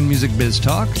undisputed leader in music biz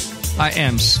talk. I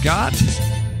am Scott.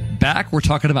 Back, we're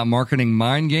talking about marketing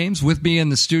mind games. With me in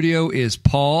the studio is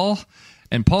Paul.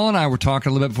 And Paul and I were talking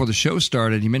a little bit before the show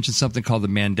started. You mentioned something called the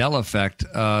Mandela Effect.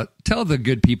 Tell the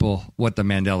good people what the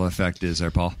Mandela Effect is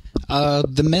there, Paul.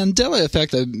 The Mandela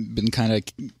Effect, I've been kind of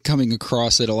coming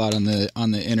across it a lot on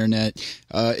the internet,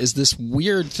 is this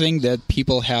weird thing that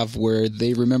people have where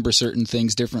they remember certain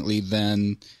things differently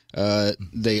than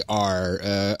they are.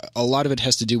 A lot of it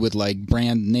has to do with like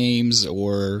brand names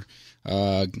or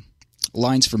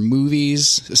lines from movies,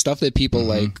 stuff that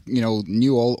people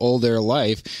knew all their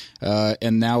life,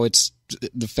 and now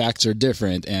the facts are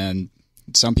different, and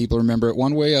some people remember it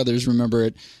one way, others remember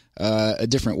it a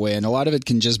different way, and a lot of it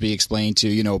can just be explained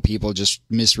to people just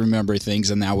misremember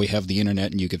things, and now we have the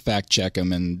internet and you could fact check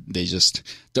them and they just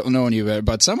don't know any better.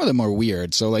 But some of them are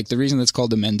weird. So like the reason that's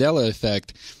called the Mandela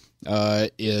Effect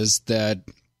is that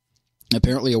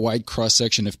apparently a wide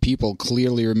cross-section of people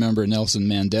clearly remember Nelson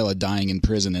Mandela dying in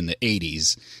prison in the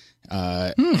 80s.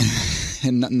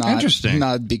 And not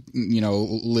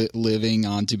living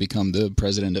on to become the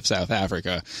president of South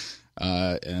Africa.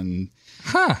 One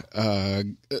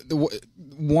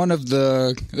of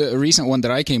the recent one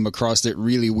that I came across that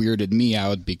really weirded me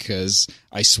out, because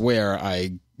I swear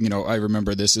I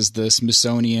remember this, is the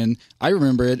Smithsonian. I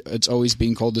remember it's always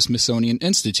being called the Smithsonian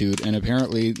Institute, and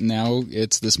apparently now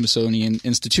it's the Smithsonian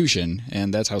Institution,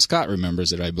 and that's how Scott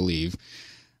remembers it, I believe.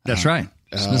 That's right.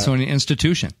 Smithsonian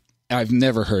Institution. I've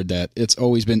never heard that. It's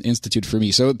always been Institute for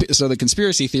me. So the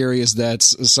conspiracy theory is that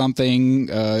something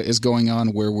is going on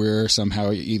where we're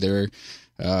somehow either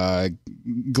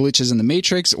glitches in the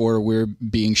Matrix, or we're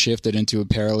being shifted into a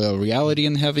parallel reality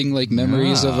and having like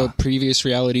memories of a previous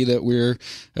reality that we're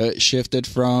shifted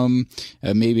from,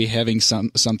 maybe having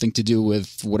something to do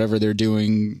with whatever they're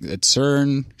doing at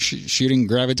CERN, shooting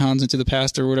gravitons into the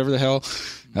past or whatever the hell.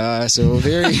 So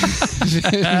very,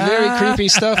 very creepy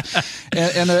stuff.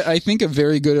 And I think a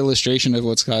very good illustration of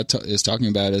what Scott is talking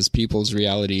about is people's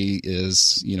reality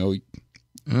is,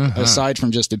 aside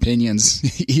from just opinions,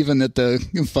 even at the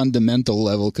fundamental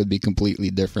level, could be completely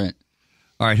different.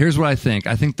 All right, here's what I think.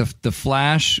 I think the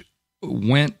Flash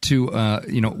went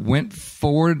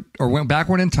forward or went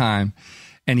backward in time,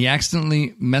 and he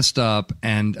accidentally messed up,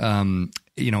 and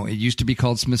it used to be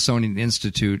called Smithsonian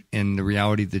Institute in the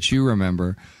reality that you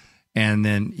remember, and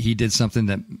then he did something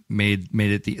that made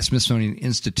it the Smithsonian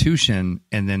Institution,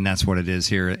 and then that's what it is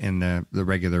here in the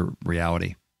regular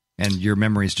reality. And your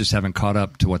memories just haven't caught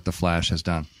up to what the Flash has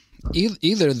done.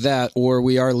 Either that, or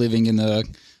we are living in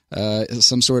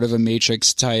some sort of a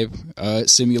Matrix type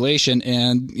simulation,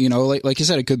 and like you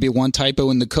said, it could be one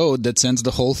typo in the code that sends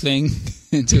the whole thing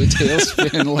into a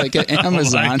tailspin, like an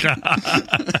Amazon.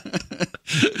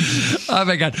 Oh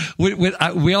my God!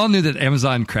 We all knew that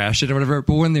Amazon crashed it or whatever,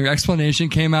 but when the explanation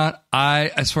came out,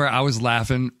 I swear I was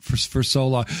laughing for so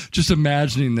long, just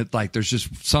imagining that like there's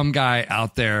just some guy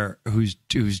out there who's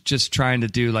just trying to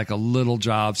do like a little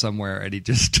job somewhere, and he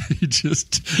just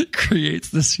creates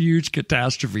this huge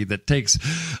catastrophe that takes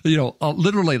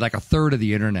literally like a third of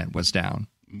the internet was down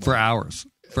for hours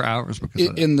because of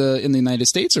it. In the United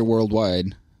States or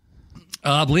worldwide?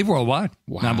 I believe worldwide.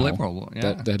 Wow. No, I believe worldwide.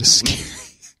 Yeah. That is scary.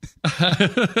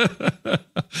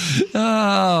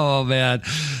 Oh man,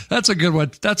 that's a good one.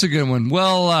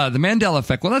 Well, the Mandela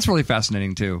Effect. Well, that's really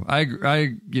fascinating too. I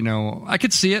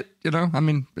could see it. I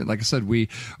mean, like I said, we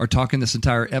are talking this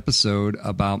entire episode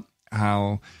about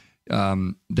how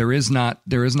there is not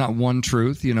one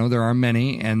truth. There are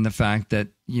many, and the fact that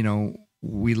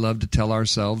we love to tell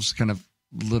ourselves kind of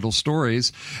little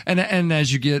stories, and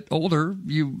as you get older,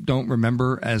 you don't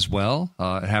remember as well.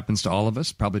 It happens to all of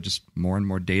us. Probably just more and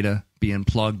more data being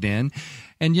plugged in,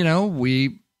 and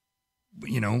we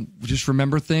just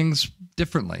remember things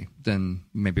differently than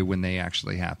maybe when they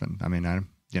actually happen. I mean,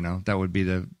 that would be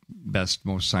the best,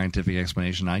 most scientific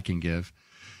explanation I can give.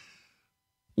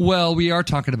 Well, we are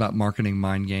talking about marketing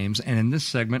mind games, and in this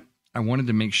segment, I wanted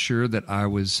to make sure that I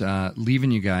was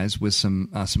leaving you guys with some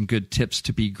good tips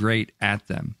to be great at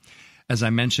them. As I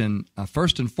mentioned,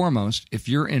 first and foremost, if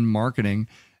you're in marketing,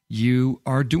 you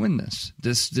are doing this.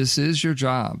 This is your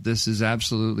job. This is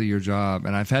absolutely your job.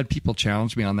 And I've had people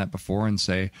challenge me on that before and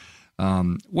say,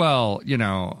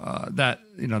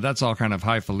 that's all kind of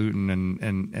highfalutin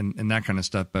and that kind of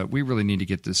stuff, but we really need to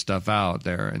get this stuff out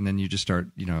there. And then you just start,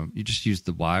 you just use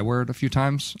the why word a few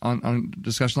times on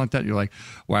discussion like that. You're like,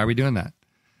 why are we doing that?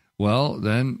 Well,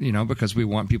 then, because we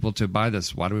want people to buy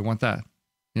this. Why do we want that?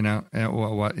 You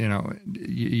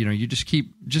just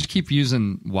keep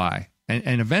using why.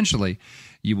 And eventually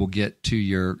you will get to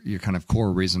your kind of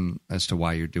core reason as to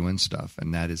why you're doing stuff.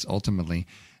 And that is ultimately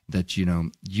that,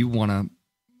 you want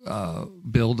to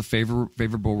build a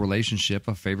favorable relationship,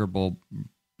 a favorable,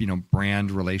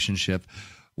 brand relationship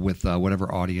with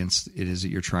whatever audience it is that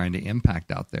you're trying to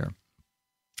impact out there.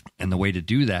 And the way to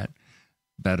do that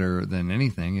better than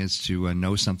anything is to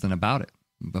know something about it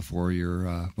before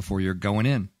you're going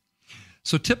in.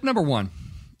 So tip number 1,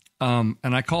 and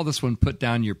I call this one, put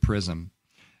down your prism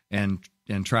and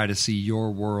try to see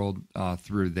your world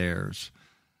through theirs.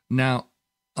 Now,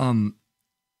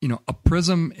 a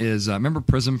prism is, remember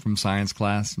prism from science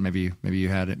class? Maybe you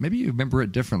had it. Maybe you remember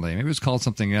it differently. Maybe it was called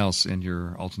something else in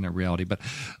your alternate reality. But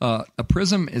a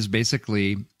prism is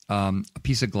basically a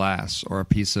piece of glass or a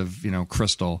piece of,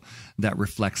 crystal that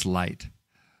reflects light.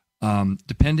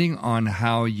 Depending on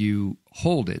how you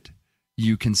hold it,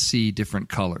 you can see different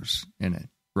colors in it,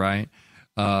 right?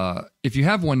 If you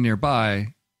have one nearby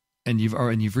and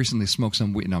you've recently smoked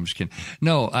some weed, no, I'm just kidding.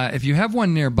 No, if you have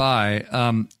one nearby,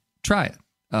 try it.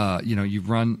 You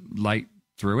run light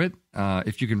through it.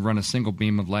 If you can run a single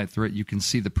beam of light through it, you can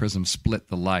see the prism split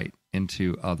the light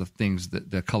into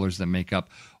the colors that make up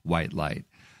white light,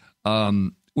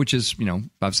 which is,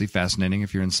 obviously fascinating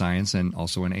if you're in science and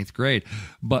also in 8th grade.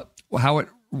 But how it,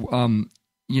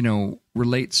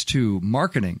 relates to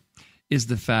marketing is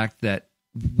the fact that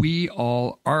we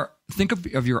all are, think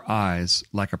of your eyes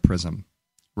like a prism,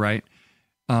 right?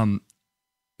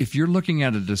 If you're looking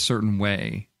at it a certain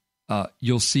way,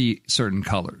 you'll see certain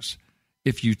colors.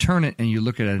 If you turn it and you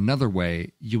look at it another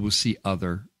way, you will see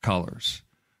other colors,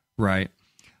 right?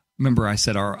 Remember, I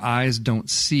said our eyes don't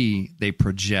see, they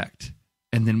project.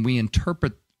 And then we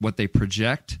interpret what they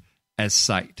project as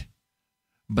sight.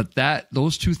 But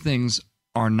those two things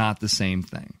are not the same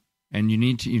thing. And you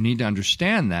need to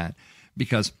understand that,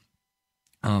 because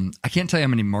I can't tell you how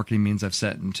many marketing meetings I've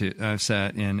sat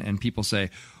in, and people say,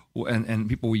 and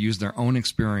people will use their own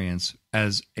experience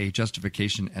as a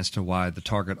justification as to why the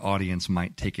target audience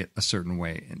might take it a certain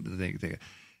way, and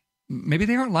maybe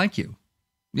they aren't like you.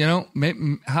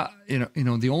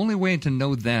 The only way to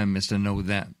know them is to know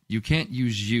them. You can't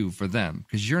use you for them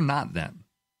because you're not them.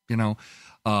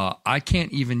 I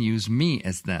can't even use me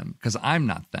as them because I'm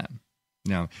not them.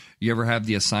 You ever have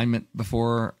the assignment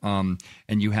before,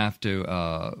 and you have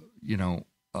to,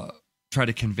 try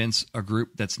to convince a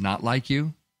group that's not like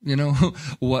you,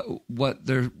 what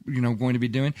they're, going to be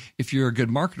doing. If you're a good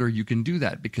marketer, you can do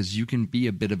that because you can be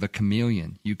a bit of a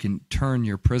chameleon. You can turn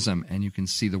your prism and you can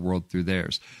see the world through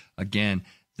theirs. Again,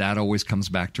 that always comes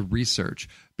back to research,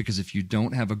 because if you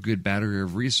don't have a good battery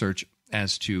of research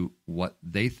as to what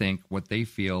they think, what they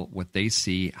feel, what they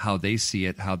see, how they see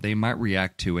it, how they might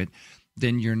react to it,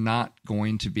 then you're not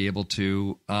going to be able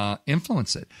to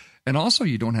influence it. And also,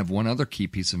 you don't have one other key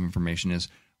piece of information is,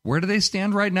 where do they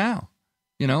stand right now?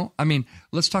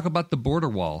 Let's talk about the border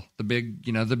wall, the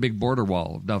big border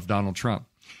wall of Donald Trump.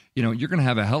 You're going to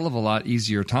have a hell of a lot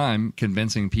easier time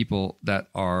convincing people that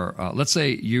are, let's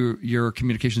say your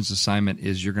communications assignment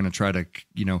is you're going to try to,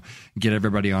 get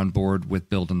everybody on board with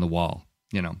building the wall,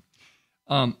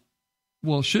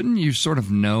 Well, shouldn't you sort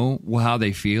of know how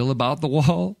they feel about the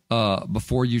wall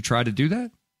before you try to do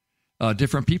that?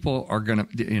 Different people are going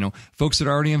to, folks that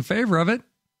are already in favor of it,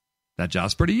 that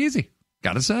job's pretty easy,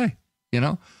 got to say.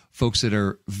 Folks that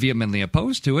are vehemently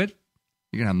opposed to it,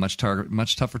 you're going to have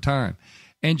much tougher time.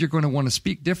 And you're going to want to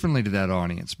speak differently to that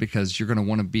audience because you're going to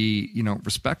want to be,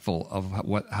 respectful of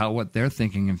what they're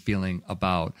thinking and feeling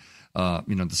about,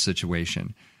 the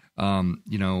situation.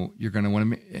 You're going to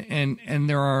want to, and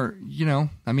there are, do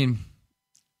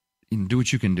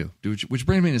what you can do. Which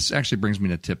brings me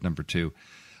to tip number 2.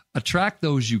 Attract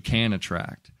those you can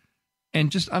attract,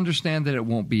 and just understand that it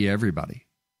won't be everybody.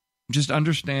 Just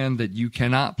understand that you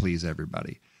cannot please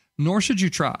everybody, nor should you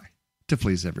try to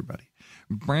please everybody.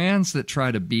 Brands that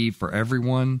try to be for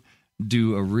everyone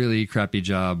do a really crappy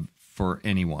job for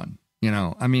anyone.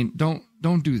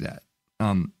 Don't do that.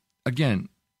 Again,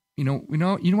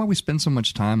 why we spend so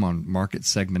much time on market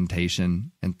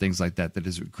segmentation and things like that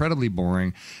is incredibly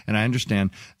boring. And I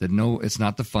understand that it's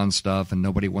not the fun stuff, and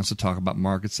nobody wants to talk about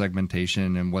market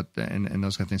segmentation and and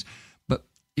those kind of things. But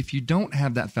if you don't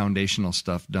have that foundational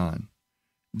stuff done,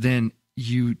 then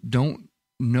you don't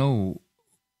know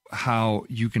how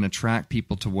you can attract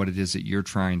people to what it is that you're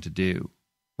trying to do,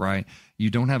 right? You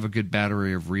don't have a good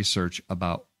battery of research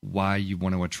about why you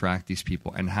want to attract these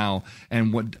people and how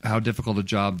difficult a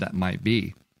job that might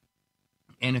be.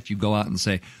 And if you go out and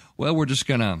say, well, we're just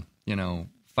going to,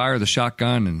 fire the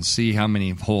shotgun and see how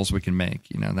many holes we can make,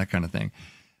 that kind of thing.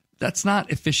 That's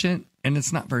not efficient, and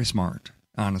it's not very smart,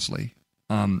 honestly.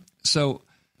 So,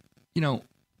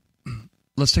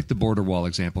 let's take the border wall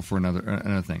example for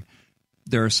another thing.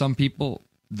 There are some people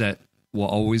that will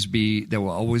always be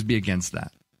against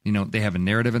that. They have a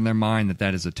narrative in their mind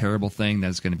that is a terrible thing, that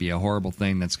is going to be a horrible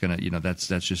thing, that's going to, that's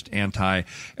just anti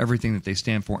everything that they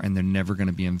stand for, and they're never going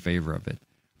to be in favor of it.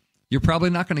 You're probably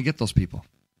not going to get those people.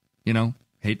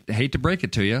 Hate to break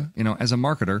it to you, as a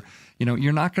marketer,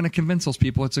 you're not going to convince those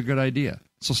people it's a good idea.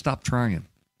 So stop trying.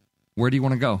 Where do you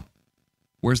want to go?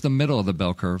 Where's the middle of the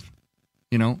bell curve?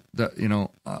 Everybody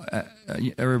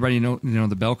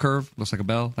the bell curve looks like a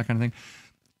bell, that kind of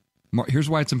thing. Here's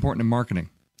why it's important in marketing,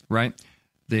 right?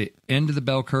 The end of the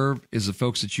bell curve is the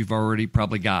folks that you've already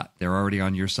probably got. They're already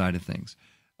on your side of things.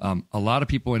 A lot of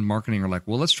people in marketing are like,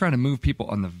 well, let's try to move people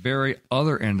on the very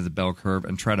other end of the bell curve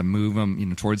and try to move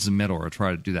them, towards the middle, or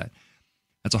try to do that.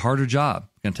 That's a harder job.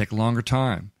 It's going to take a longer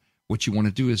time. What you want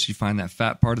to do is you find that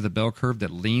fat part of the bell curve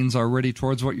that leans already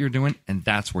towards what you're doing, and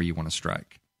that's where you want to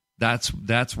strike. That's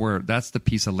the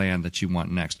piece of land that you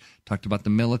want next. Talked about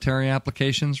the military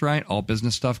applications, right? All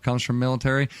business stuff comes from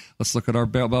military. Let's look at our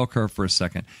bell curve for a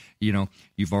second.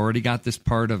 You've already got this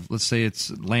part of, let's say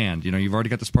it's land. You've already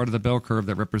got this part of the bell curve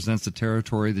that represents the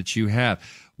territory that you have.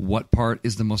 What part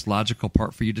is the most logical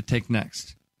part for you to take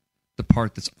next? The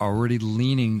part that's already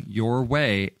leaning your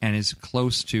way and is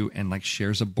close to and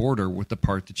shares a border with the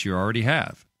part that you already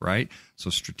have, right? So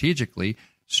strategically,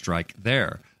 strike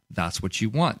there. That's what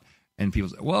you want. And people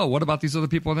say, well, what about these other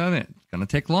people? Then it's going to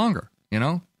take longer,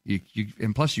 and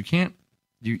plus you can't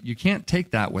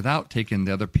take that without taking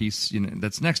the other piece,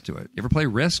 that's next to it. You ever play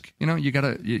Risk? You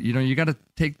gotta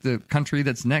take the country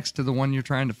that's next to the one you're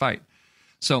trying to fight.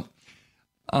 So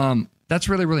that's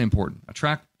really, really important.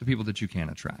 Attract the people that you can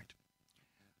attract.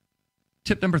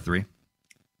 Tip number 3,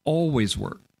 always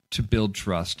work to build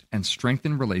trust and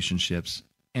strengthen relationships,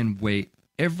 and weigh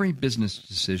every business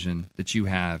decision that you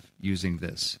have using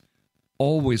this.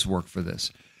 Always work for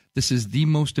this. This is the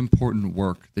most important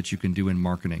work that you can do in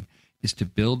marketing, is to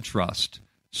build trust,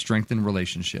 strengthen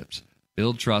relationships.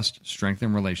 Build trust,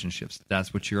 strengthen relationships.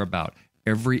 That's what you're about.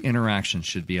 Every interaction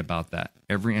should be about that.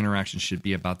 Every interaction should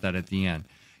be about that at the end.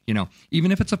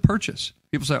 Even if it's a purchase.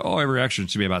 People say, oh, every action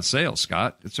should be about sales,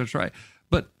 Scott. That's right.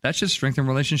 But that should strengthen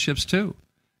relationships too.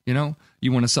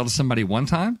 You want to sell to somebody one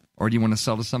time, or do you want to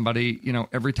sell to somebody,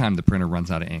 every time the printer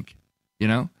runs out of ink?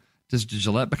 Does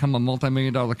Gillette become a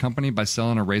multi-million-dollar company by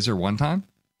selling a razor one time?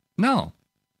 No.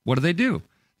 What do?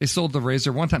 They sold the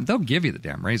razor one time. They'll give you the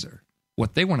damn razor.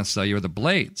 What they want to sell you are the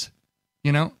blades.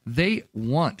 They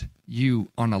want you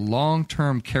on a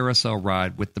long-term carousel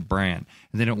ride with the brand,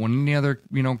 and they don't want any other,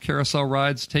 carousel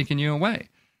rides taking you away,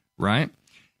 right?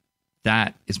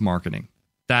 That is marketing.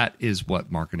 That is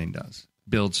what marketing does.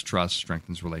 Builds trust,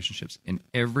 strengthens relationships in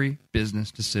every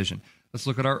business decision. Let's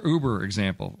look at our Uber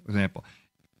example.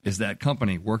 Is that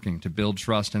company working to build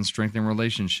trust and strengthen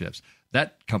relationships?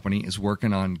 That company is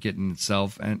working on getting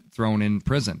itself thrown in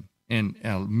prison in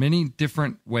many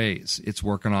different ways. It's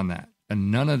working on that,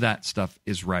 and none of that stuff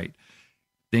is right.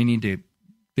 They need to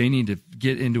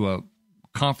get into a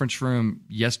conference room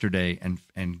yesterday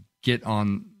and get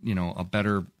on a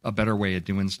better way of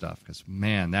doing stuff, because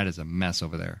man, that is a mess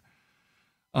over there.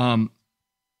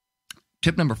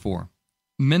 Tip number 4,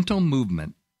 mental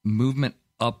movement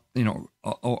up,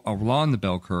 along the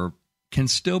bell curve can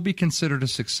still be considered a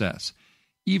success,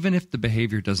 even if the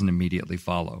behavior doesn't immediately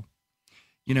follow.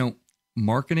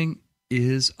 Marketing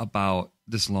is about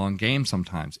this long game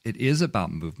sometimes. It is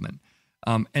about movement.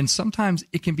 And sometimes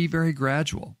it can be very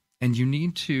gradual. And you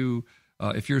need to,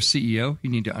 if you're a CEO, you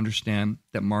need to understand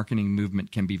that marketing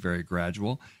movement can be very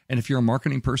gradual. And if you're a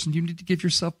marketing person, you need to give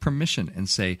yourself permission and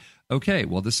say, okay,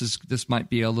 well, this might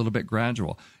be a little bit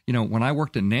gradual. When I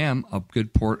worked at NAMM, a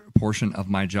good portion of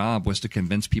my job was to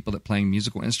convince people that playing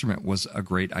musical instrument was a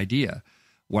great idea.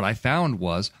 What I found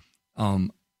was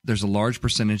there's a large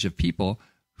percentage of people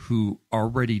who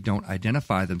already don't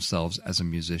identify themselves as a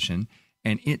musician,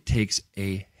 and it takes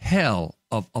a hell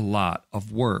of a lot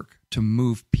of work to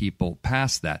move people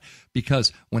past that,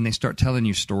 because when they start telling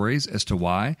you stories as to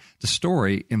why, the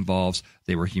story involves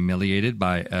they were humiliated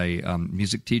by a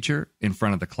music teacher in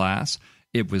front of the class.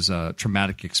 It was a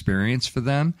traumatic experience for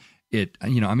them,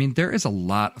 there is a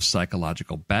lot of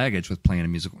psychological baggage with playing a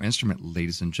musical instrument,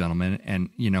 ladies and gentlemen. And,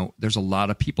 there's a lot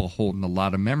of people holding a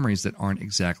lot of memories that aren't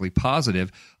exactly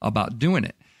positive about doing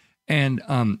it. And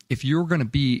if you're going to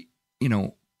be,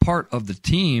 part of the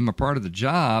team, a part of the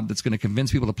job that's going to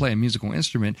convince people to play a musical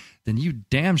instrument, then you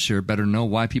damn sure better know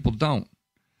why people don't.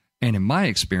 And in my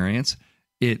experience,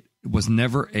 it was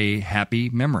never a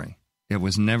happy memory. It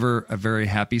was never a very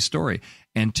happy story.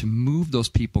 And to move those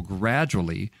people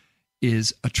gradually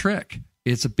is a trick.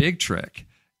 It's a big trick.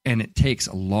 And it takes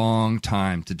a long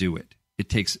time to do it. It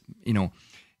takes,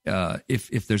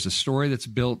 if there's a story that's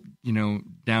built,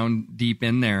 down deep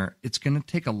in there, it's going to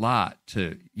take a lot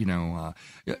to,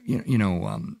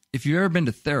 if you've ever been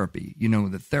to therapy,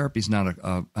 that therapy's not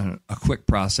a quick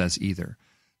process either.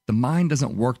 The mind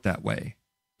doesn't work that way.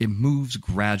 It moves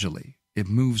gradually. It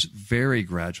moves very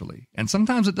gradually. And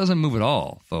sometimes it doesn't move at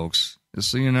all, folks, just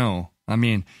so you know.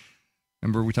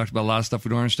 Remember we talked about a lot of stuff we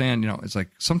don't understand. It's like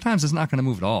sometimes it's not going to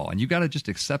move at all. And you got to just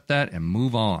accept that and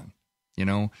move on.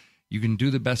 You can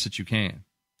do the best that you can.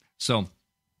 So,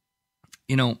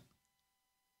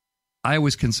 I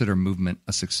always consider movement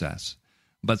a success.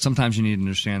 But sometimes you need to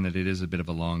understand that it is a bit of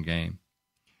a long game.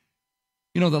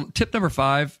 The tip number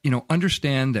 5,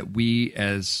 understand that we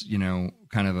as,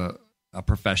 kind of a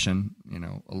profession,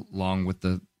 along with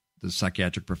the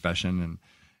psychiatric profession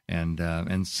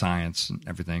and science and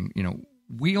everything,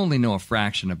 we only know a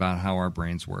fraction about how our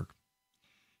brains work.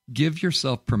 Give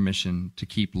yourself permission to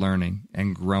keep learning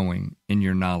and growing in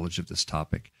your knowledge of this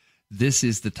topic. This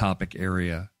is the topic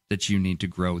area that you need to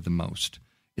grow the most.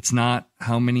 It's not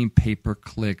how many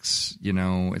pay-per-clicks,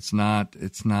 it's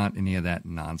not any of that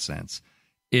nonsense.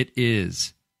 It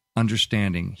is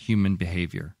understanding human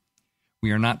behavior.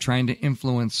 We are not trying to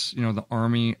influence, the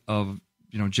army of,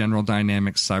 General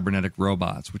Dynamics cybernetic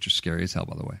robots, which are scary as hell,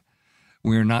 by the way.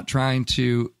 We are not trying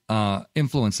to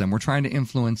influence them. We're trying to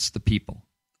influence the people.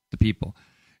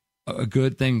 A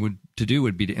good thing to do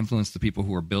would be to influence the people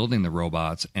who are building the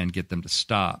robots and get them to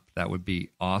stop. That would be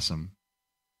awesome.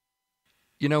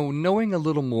 Knowing a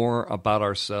little more about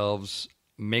ourselves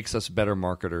makes us better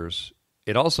marketers.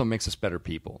 It also makes us better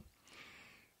people.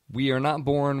 We are not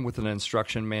born with an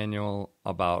instruction manual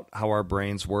about how our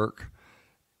brains work.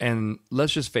 And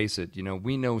let's just face it,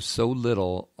 we know so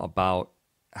little about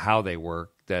how they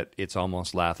work that it's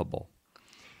almost laughable.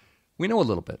 We know a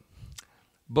little bit.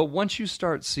 But once you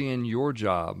start seeing your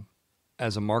job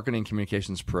as a marketing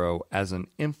communications pro as an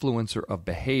influencer of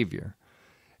behavior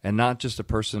and not just a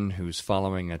person who's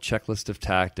following a checklist of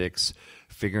tactics,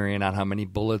 figuring out how many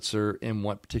bullets are in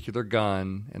what particular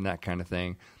gun and that kind of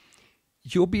thing,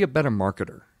 you'll be a better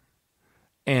marketer.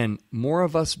 And more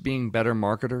of us being better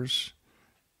marketers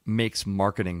makes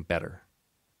marketing better.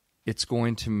 It's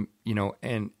going to,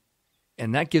 and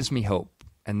that gives me hope.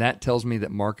 And that tells me that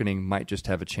marketing might just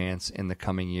have a chance in the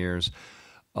coming years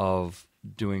of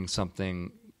doing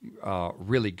something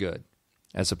really good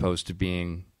as opposed to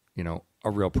being, a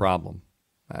real problem,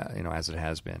 as it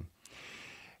has been.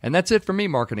 And that's it for me,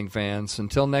 marketing fans.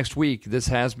 Until next week, this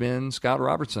has been Scott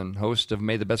Robertson, host of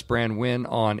May the Best Brand Win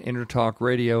on Intertalk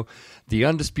Radio, the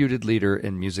undisputed leader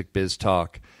in music biz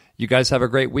talk. You guys have a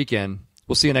great weekend.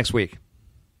 We'll see you next week.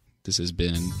 This has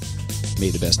been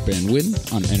May the Best Brand Win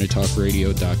on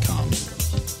EnterTalkRadio.com.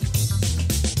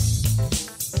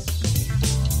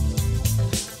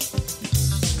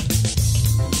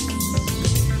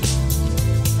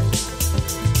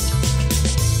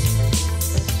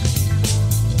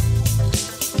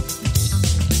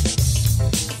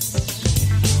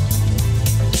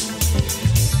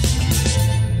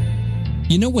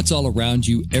 You know what's all around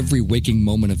you every waking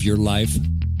moment of your life?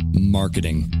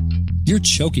 Marketing. You're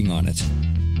choking on it.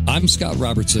 I'm Scott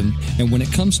Robertson, and when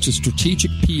it comes to strategic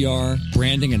PR,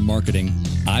 branding, and marketing,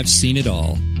 I've seen it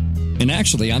all. And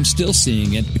actually, I'm still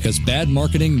seeing it because bad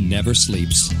marketing never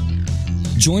sleeps.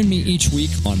 Join me each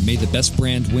week on May the Best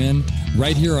Brand Win,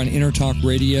 right here on Intertalk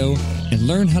Radio, and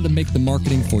learn how to make the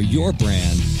marketing for your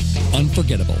brand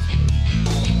unforgettable.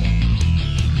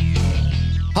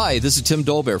 Hi, this is Tim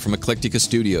Dolbear from Eclectica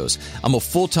Studios. I'm a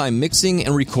full-time mixing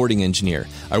and recording engineer.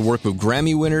 I work with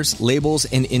Grammy winners, labels,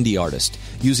 and indie artists,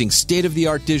 using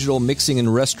state-of-the-art digital mixing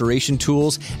and restoration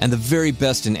tools and the very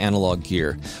best in analog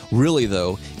gear. Really,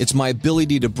 though, it's my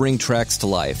ability to bring tracks to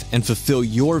life and fulfill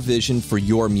your vision for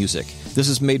your music. This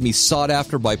has made me sought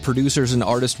after by producers and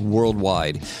artists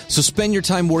worldwide. So spend your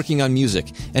time working on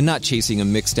music and not chasing a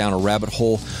mix down a rabbit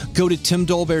hole. Go to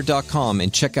timdolbear.com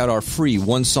and check out our free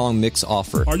one-song mix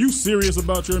offer. Are you serious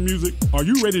about your music? Are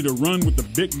you ready to run with the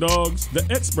big dogs? The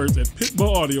experts at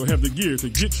Pitbull Audio have the gear to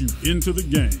get you into the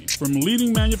game. From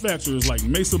leading manufacturers like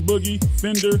Mesa Boogie,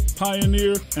 Fender,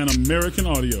 Pioneer, and American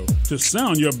Audio. To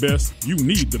sound your best, you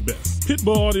need the best.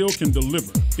 Pitbull Audio can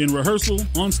deliver in rehearsal,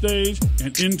 on stage,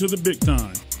 and into the big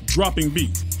time. Dropping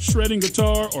beats, shredding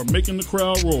guitar, or making the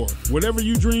crowd roar. Whatever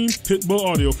you dream, Pitbull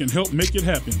Audio can help make it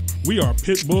happen. We are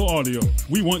Pitbull Audio.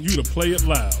 We want you to play it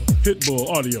loud.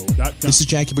 PitbullAudio.com. This is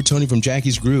Jackie Bertoni from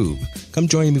Jackie's Groove. Come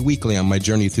join me weekly on my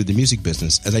journey through the music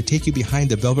business as I take you behind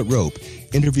the velvet rope,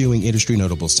 interviewing industry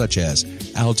notables such as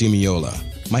Al Di Meola,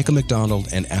 Michael McDonald,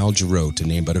 and Al Jarreau, to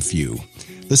name but a few.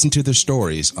 Listen to their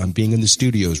stories on being in the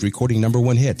studios recording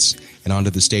 #1 hits and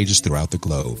onto the stages throughout the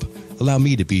globe. Allow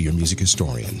me to be your music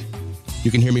historian.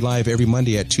 You can hear me live every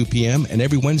Monday at 2 p.m. and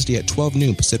every Wednesday at 12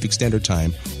 noon Pacific Standard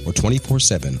Time or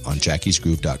 24/7 on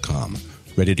jackiesgroove.com.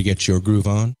 Ready to get your groove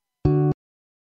on?